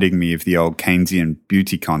reminding me of the old Keynesian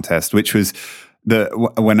beauty contest, which was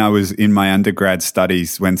when I was in my undergrad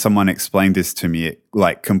studies. When someone explained this to me, it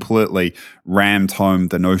like completely rammed home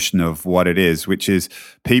the notion of what it is, which is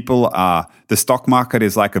the stock market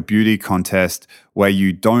is like a beauty contest where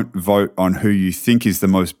you don't vote on who you think is the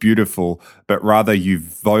most beautiful, but rather you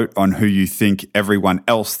vote on who you think everyone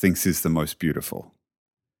else thinks is the most beautiful.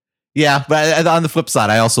 Yeah, but on the flip side,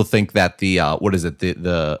 I also think that the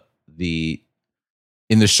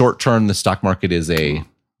in the short term, the stock market is a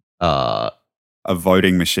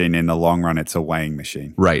voting machine. In the long run, it's a weighing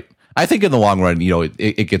machine. Right. I think in the long run,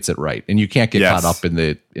 it gets it right, and you can't get caught up in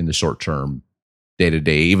the short term, day to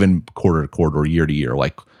day, even quarter to quarter, or year to year.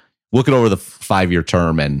 Like, look at over the 5-year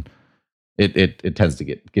term, and it tends to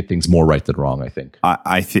get things more right than wrong. I think.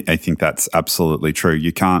 I think that's absolutely true.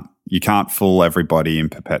 You can't fool everybody in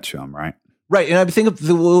perpetuum, right? Right, and I think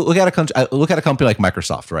look at a company like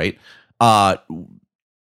Microsoft, right?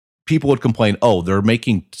 People would complain, oh, they're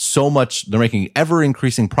making ever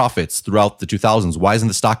increasing profits throughout the 2000s. Why isn't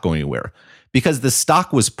the stock going anywhere? Because the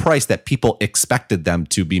stock was priced that people expected them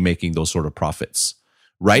to be making those sort of profits,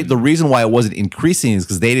 right? The reason why it wasn't increasing is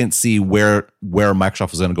because they didn't see where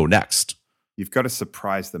Microsoft was going to go next. You've got to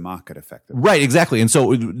surprise the market effectively. Right, exactly. And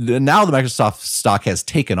so now the Microsoft stock has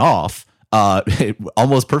taken off,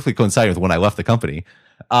 almost perfectly coinciding with when I left the company.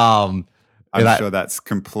 I'm sure that's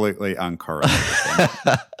completely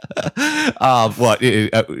uncorrelated.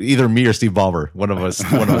 Either me or Steve Ballmer, one of us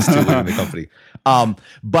two leaving the company.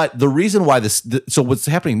 But the reason why so what's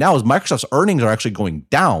happening now is Microsoft's earnings are actually going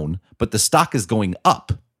down, but the stock is going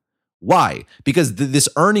up. Why? Because this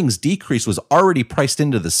earnings decrease was already priced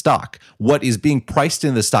into the stock. What is being priced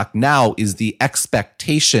into the stock now is the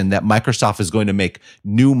expectation that Microsoft is going to make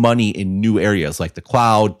new money in new areas like the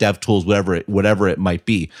cloud, dev tools, whatever it might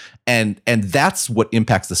be. And that's what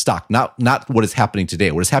impacts the stock, not what is happening today.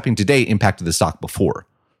 What is happening today impacted the stock before.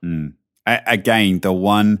 Again, the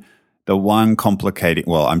one the one complicating,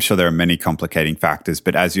 well, I'm sure there are many complicating factors,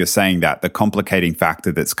 but as you're saying that, the complicating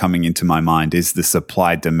factor that's coming into my mind is the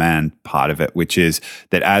supply demand part of it, which is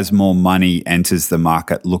that as more money enters the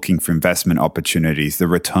market looking for investment opportunities, the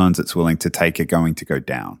returns it's willing to take are going to go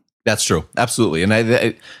down. That's true. Absolutely.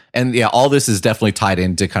 And yeah, all this is definitely tied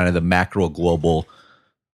into kind of the macro global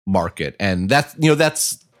market. And that's a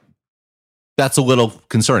little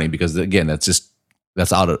concerning because again,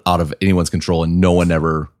 that's out of anyone's control and no one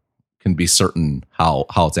ever can be certain how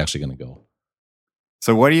it's actually going to go.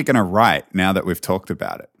 So what are you going to write now that we've talked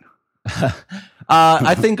about it?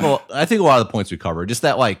 I think a lot of the points we covered, just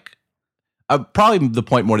that like probably the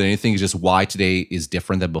point more than anything is just why today is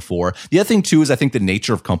different than before. The other thing too is I think the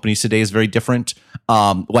nature of companies today is very different.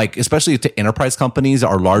 Like especially to enterprise companies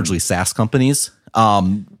are largely SaaS companies.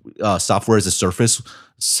 Software as a service.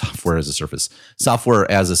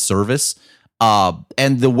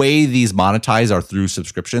 And the way these monetize are through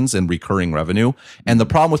subscriptions and recurring revenue. And the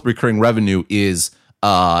problem with recurring revenue is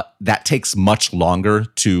that takes much longer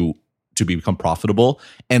to become profitable.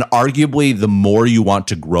 And arguably, the more you want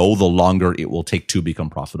to grow, the longer it will take to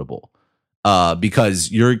become profitable.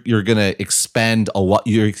 Because you're going to expend a lot.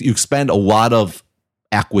 You expend a lot of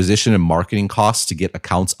acquisition and marketing costs to get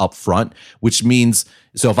accounts up front, which means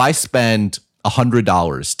so if I spend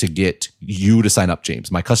 $100 to get you to sign up,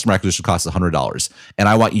 James. My customer acquisition cost is $100, and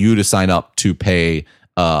I want you to sign up to pay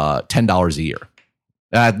 $10 a year.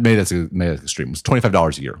 Maybe that's extreme. It's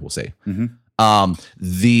 $25 a year, we'll say. Mm-hmm.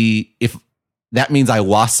 If that means I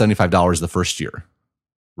lost $75 the first year,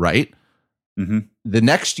 right? Mm-hmm. The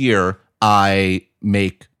next year I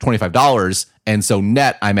make $25, and so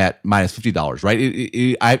net I'm at minus $50, right?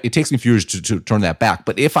 It takes me a few years to turn that back.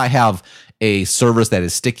 But if I have a service that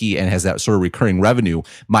is sticky and has that sort of recurring revenue,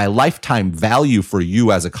 my lifetime value for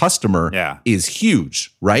you as a customer is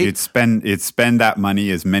huge, right? You'd spend that money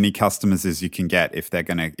as many customers as you can get if they're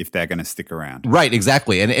gonna stick around. Right,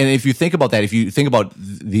 exactly. And if you think about that, if you think about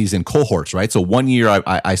these in cohorts, right? So 1 year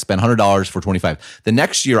I spend $100 for 25. The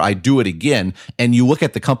next year I do it again, and you look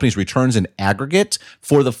at the company's returns in aggregate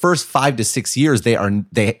for the first 5 to 6 years,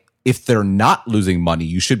 if they're not losing money,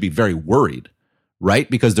 you should be very worried. Right?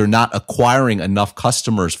 Because they're not acquiring enough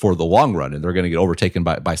customers for the long run and they're going to get overtaken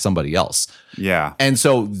by somebody else. Yeah. And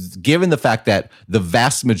so given the fact that the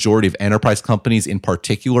vast majority of enterprise companies in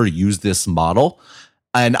particular use this model,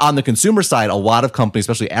 and on the consumer side, a lot of companies,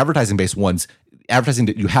 especially advertising-based ones, advertising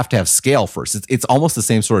that you have to have scale first. It's almost the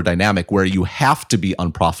same sort of dynamic where you have to be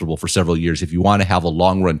unprofitable for several years if you want to have a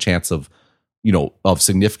long run chance of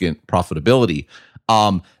significant profitability.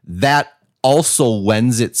 That also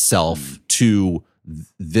lends itself to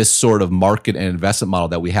this sort of market and investment model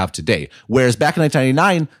that we have today. Whereas back in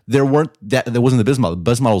 1999, there wasn't the business model. The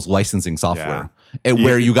business model was licensing software,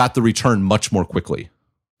 where you got the return much more quickly.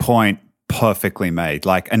 Point perfectly made.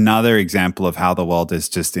 Like another example of how the world is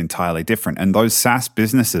just entirely different. And those SaaS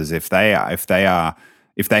businesses, if they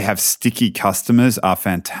have sticky customers, are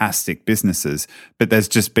fantastic businesses, but there's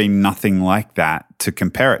just been nothing like that to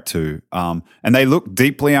compare it to. And they look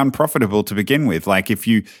deeply unprofitable to begin with. Like if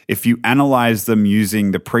you analyze them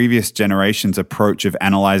using the previous generation's approach of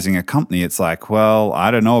analyzing a company, it's like, well,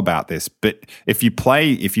 I don't know about this. But if you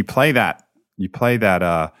play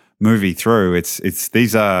that movie through,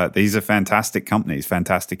 these are fantastic companies,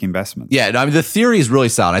 fantastic investments. Yeah, I mean the theory is really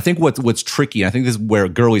sound. I think what's tricky, and I think this is where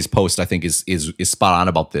Gurley's post I think is spot on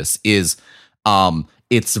about this, is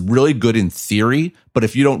it's really good in theory, but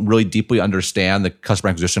if you don't really deeply understand the customer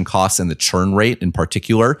acquisition costs and the churn rate in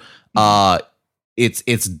particular,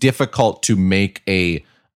 it's difficult to make a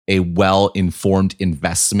well-informed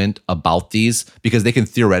investment about these because they can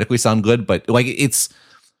theoretically sound good, but like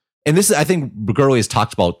and this, I think Gurley has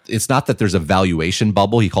talked about, it's not that there's a valuation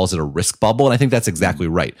bubble. He calls it a risk bubble. And I think that's exactly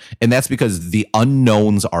right. And that's because the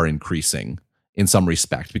unknowns are increasing in some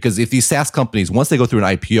respect. Because if these SaaS companies, once they go through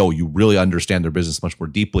an IPO, you really understand their business much more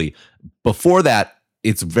deeply. Before that,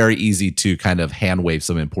 it's very easy to kind of hand wave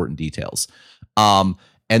some important details. And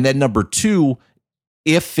then number two,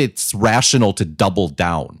 if it's rational to double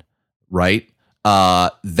down, right?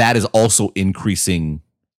 That is also increasing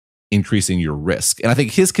your risk. And I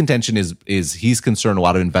think his contention is he's concerned a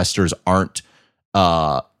lot of investors aren't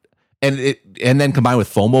and then combined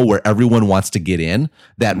with FOMO where everyone wants to get in,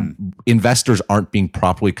 that investors aren't being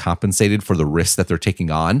properly compensated for the risks that they're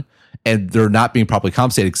taking on, and they're not being properly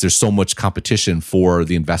compensated because there's so much competition for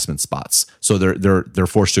the investment spots. So they're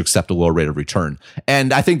forced to accept a lower rate of return.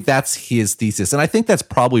 And I think that's his thesis. And I think that's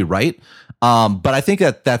probably right. But I think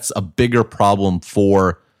that's a bigger problem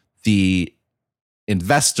for the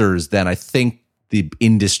investors than I think the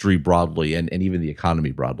industry broadly and even the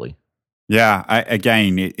economy broadly. Yeah,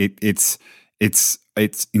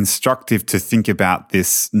 it's instructive to think about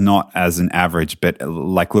this not as an average, but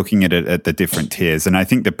like looking at it at the different tiers. And I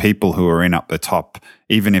think the people who are in up the top,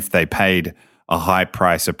 even if they paid a high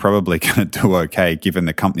price, are probably going to do okay given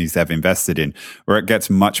the companies they've invested in. Where it gets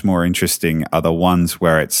much more interesting are the ones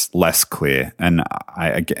where it's less clear. And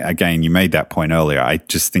again, you made that point earlier. I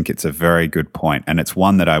just think it's a very good point, and it's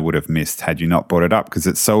one that I would have missed had you not brought it up, because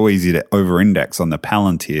it's so easy to over-index on the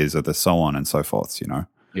Palantirs or the so on and so forth.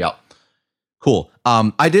 Yeah. Cool.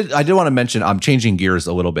 I did want to mention, I'm changing gears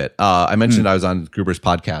a little bit. I mentioned I was on Gruber's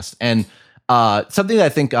podcast, and something that I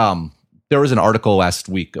think there was an article last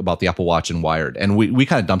week about the Apple Watch in Wired, and we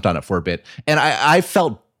kind of dumped on it for a bit. And I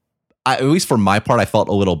felt, at least for my part, I felt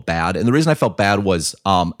a little bad. And the reason I felt bad was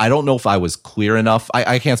I don't know if I was clear enough.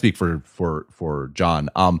 I can't speak for John.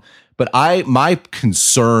 But my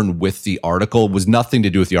concern with the article was nothing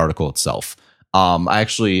to do with the article itself. I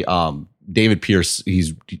actually David Pierce,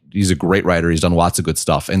 he's a great writer. He's done lots of good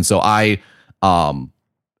stuff. And so I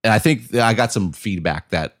think I got some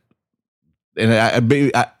feedback that, and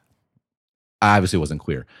I obviously wasn't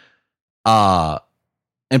clear.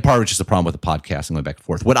 And part of it's just a problem with the podcast and going back and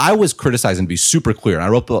forth. What I was criticizing, to be super clear, and I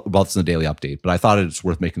wrote about this in the Daily Update, but I thought it's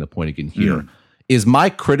worth making the point again here, is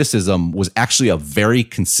my criticism was actually a very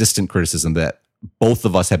consistent criticism that both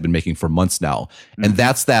of us have been making for months now. And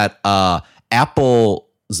that's that Apple's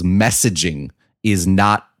messaging is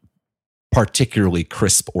not particularly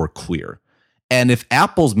crisp or clear. And if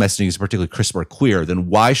Apple's messaging is particularly crisp or clear, then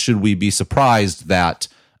why should we be surprised that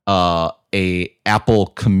a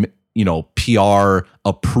Apple PR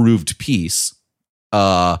approved piece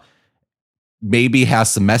maybe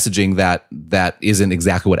has some messaging that isn't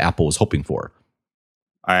exactly what Apple was hoping for?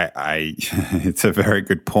 It's a very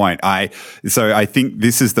good point. So I think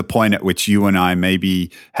this is the point at which you and I maybe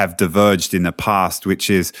have diverged in the past, which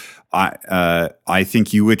is I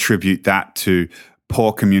think you attribute that to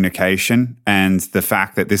poor communication, and the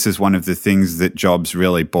fact that this is one of the things that Jobs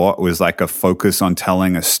really bought was like a focus on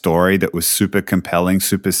telling a story that was super compelling,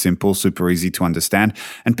 super simple, super easy to understand.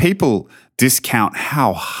 And people discount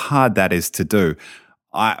how hard that is to do.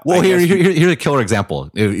 Here's a killer example,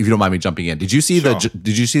 if you don't mind me jumping in. Did you see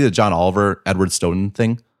the John Oliver, Edward Snowden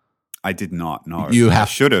thing? I did not. No, I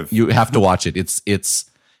should have. You have to watch it.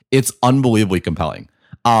 It's unbelievably compelling.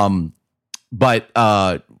 But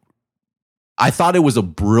I thought it was a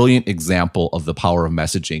brilliant example of the power of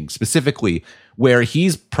messaging, specifically where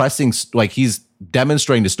he's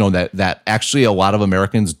demonstrating to Snowden that actually a lot of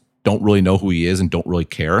Americans don't really know who he is and don't really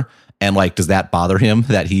care. And does that bother him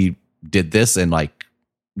that he did this? And a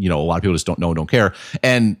lot of people just don't know and don't care.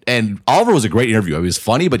 And Oliver was a great interview. It was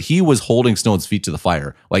funny, but he was holding Snowden's feet to the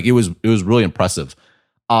fire. It was really impressive.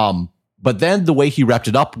 But then the way he wrapped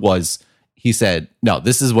it up was, he said, no,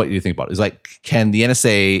 this is what you think about it. It's like, can the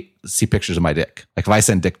NSA see pictures of my dick? If I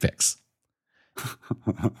send dick pics.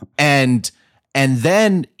 and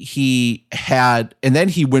then he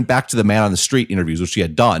went back to the man on the street interviews, which he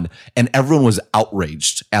had done, and everyone was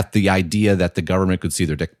outraged at the idea that the government could see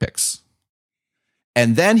their dick pics.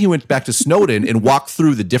 And then he went back to Snowden and walked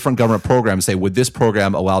through the different government programs and say, would this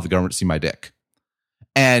program allow the government to see my dick?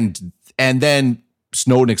 And then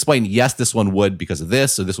Snowden explained, yes, this one would because of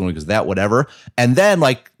this, or this one because of that, whatever. And then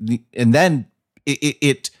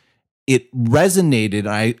it resonated.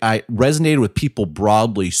 I resonated with people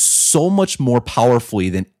broadly so much more powerfully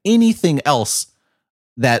than anything else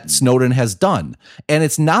that Snowden has done. And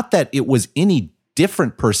it's not that it was any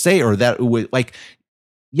different per se, or that it was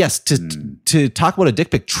yes, to talk about a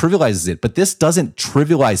dick pic trivializes it, but this doesn't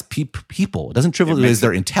trivialize people. It doesn't trivialize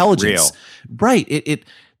their intelligence. Real. Right.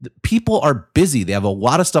 People are busy. They have a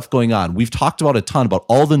lot of stuff going on. We've talked about a ton about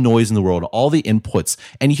all the noise in the world, all the inputs,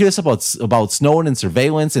 and you hear this about Snowden and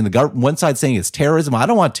surveillance, and the government, one side saying it's terrorism. I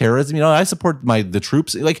don't want terrorism. I support the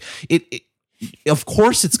troops. Of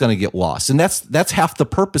course, it's going to get lost, and that's half the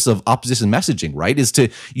purpose of opposition messaging, right?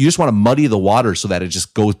 You just want to muddy the water so that it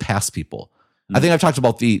just goes past people. I think I've talked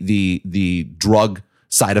about the drug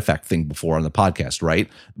side effect thing before on the podcast, right?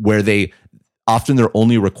 Where they're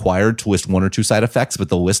only required to list one or two side effects, but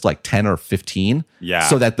they'll list 10 or 15. Yeah.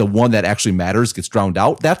 So that the one that actually matters gets drowned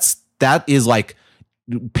out. That is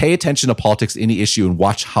pay attention to politics, any issue, and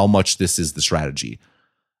watch how much this is the strategy.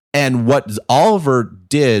 And what Oliver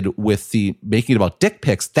did with the making it about dick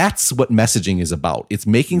pics, that's what messaging is about. It's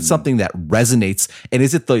making something that resonates. And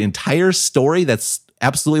is it the entire story that's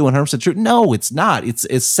absolutely 100% true? No, it's not.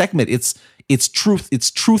 It's segment. It's truth.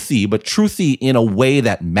 It's truthy, but truthy in a way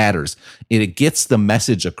that matters. It gets the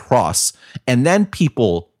message across, and then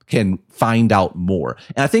people can find out more.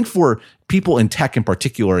 And I think for people in tech in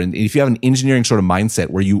particular, and if you have an engineering sort of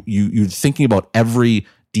mindset where you're thinking about every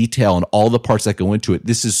detail and all the parts that go into it,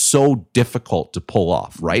 this is so difficult to pull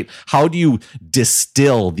off, right? How do you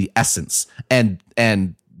distill the essence? And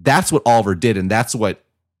that's what Oliver did, and that's what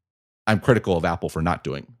I'm critical of Apple for not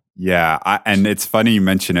doing. Yeah, and it's funny you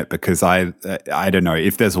mention it because I don't know,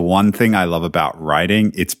 if there's one thing I love about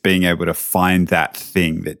writing, it's being able to find that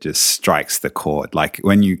thing that just strikes the chord. Like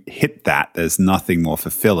when you hit that, there's nothing more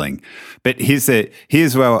fulfilling. But here's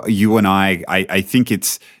where you and I think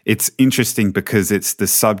it's interesting because it's the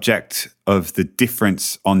subject of the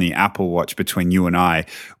difference on the Apple Watch between you and I.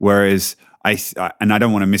 Whereas and I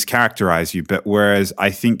don't want to mischaracterize you, but whereas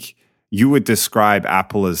I think you would describe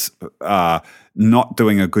Apple as not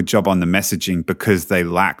doing a good job on the messaging because they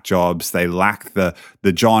lack jobs. They lack the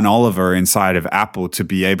John Oliver inside of Apple to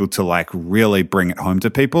be able to like really bring it home to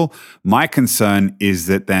people. My concern is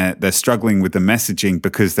that they're struggling with the messaging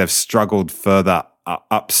because they've struggled further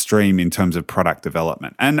upstream in terms of product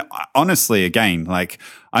development. And honestly, again, like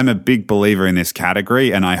I'm a big believer in this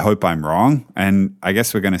category and I hope I'm wrong. And I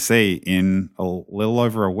guess we're going to see in a little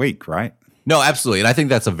over a week, right? No, absolutely. And I think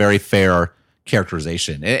that's a very fair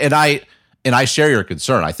characterization. And I share your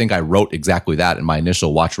concern. I think I wrote exactly that in my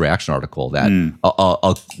initial Watch Reaction article, that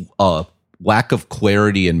a lack of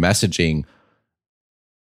clarity in messaging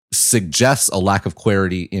suggests a lack of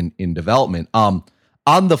clarity in development. On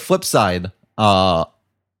the flip side, and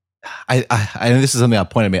this is something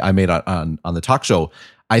I made on the talk show.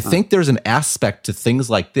 I think there's an aspect to things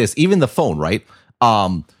like this, even the phone, right?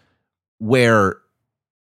 Where,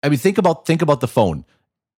 I mean, think about the phone.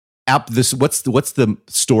 What's the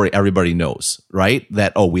story everybody knows, right?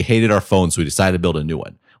 That, oh, we hated our phones, so we decided to build a new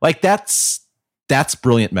one. Like that's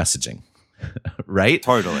brilliant messaging, right?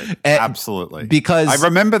 Totally. Absolutely. Because I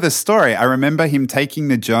remember the story. I remember him taking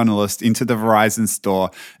the journalist into the Verizon store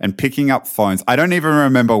and picking up phones. I don't even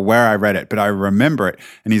remember where I read it, but I remember it.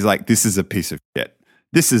 And he's like, this is a piece of shit.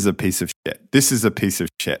 This is a piece of shit. This is a piece of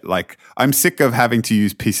shit. Like, I'm sick of having to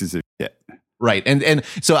use pieces of shit. Right. And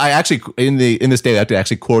so I actually in this day I have to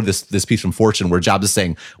actually quote this piece from Fortune where Jobs is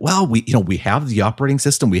saying, well, we have the operating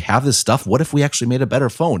system, we have this stuff. What if we actually made a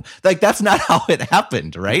better phone? Like, that's not how it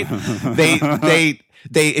happened, right?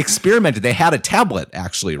 They experimented. They had a tablet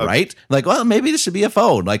actually, right? Like, well, maybe this should be a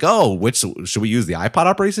phone. Like, oh, which should we use, the iPod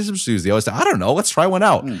operating system? Should we use the OS? I don't know. Let's try one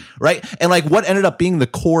out. Right. And like what ended up being the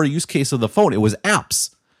core use case of the phone, it was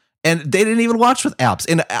apps. And they didn't even launch with apps.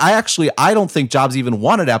 And I don't think Jobs even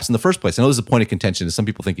wanted apps in the first place. I know this is a point of contention. Some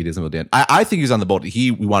people think he didn't. I think he's on the boat.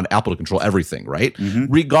 We wanted Apple to control everything, right?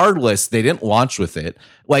 Mm-hmm. Regardless, they didn't launch with it.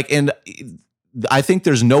 Like, and I think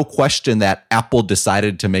there's no question that Apple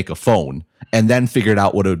decided to make a phone and then figured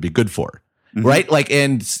out what it would be good for, right? Like,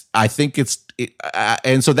 and I think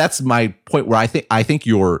and so that's my point where I think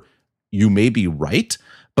you may be right.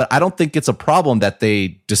 But I don't think it's a problem that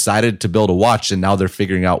they decided to build a watch and now they're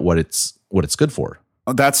figuring out what it's good for.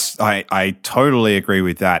 I totally agree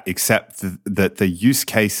with that, except that the use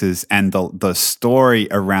cases and the story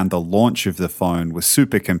around the launch of the phone was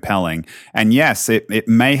super compelling. And yes, it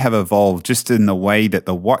may have evolved just in the way that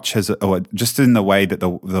the watch has, or just in the way that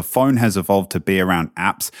the phone has evolved to be around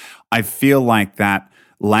apps. I feel like that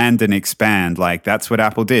land and expand, like that's what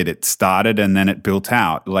Apple did. It started and then it built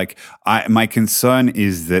out. Like my concern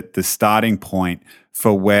is that the starting point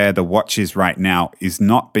for where the watch is right now is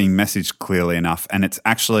not being messaged clearly enough, and it's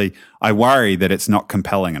actually, I worry that it's not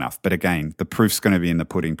compelling enough. But again, the proof's going to be in the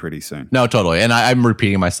pudding pretty soon. No, totally. And I'm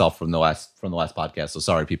repeating myself from the last podcast, so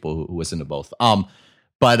sorry people who listen to both.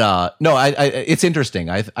 But no, it's interesting.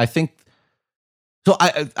 I think so.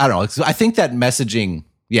 I don't know. I think that messaging.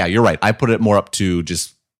 Yeah, you're right. I put it more up to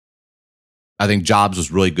just, I think Jobs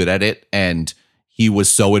was really good at it, and he was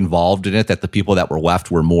so involved in it that the people that were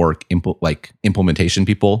left were more implementation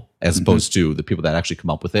people as opposed to the people that actually come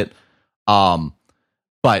up with it.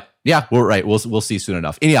 But yeah, we're right. We'll see soon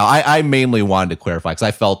enough. Anyhow, I mainly wanted to clarify because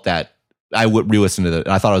I felt that I would re-listen to it,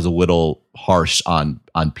 and I thought it was a little harsh on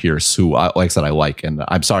Pierce, who, like I said, I like, and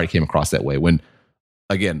I'm sorry it came across that way. When,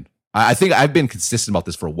 again, I think I've been consistent about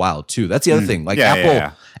this for a while too. That's the other thing. Like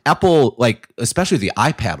Apple, like especially the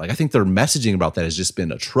iPad, like I think their messaging about that has just been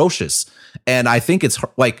atrocious. And I think it's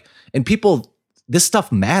like, and people, this stuff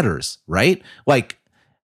matters, right? Like,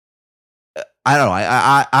 I don't know.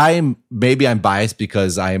 I'm biased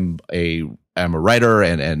because I'm a writer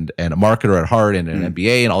and a marketer at heart and an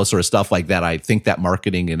MBA and all this sort of stuff like that. I think that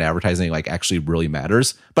marketing and advertising like actually really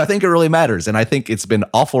matters, but I think it really matters. And I think it's been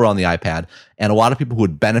awful on the iPad, and a lot of people who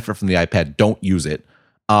would benefit from the iPad don't use it.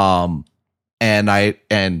 To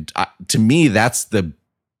me, that's the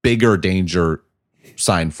bigger danger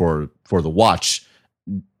sign for the watch.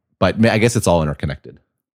 But I guess it's all interconnected.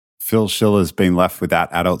 Phil Schiller's been left without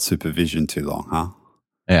adult supervision too long, huh?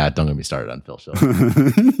 Yeah, don't get me started on Phil Schiller.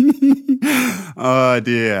 Oh,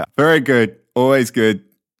 dear. Very good. Always good.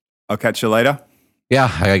 I'll catch you later. Yeah,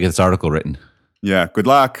 I got to get this article written. Yeah, good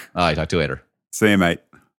luck. All right, talk to you later. See you, mate.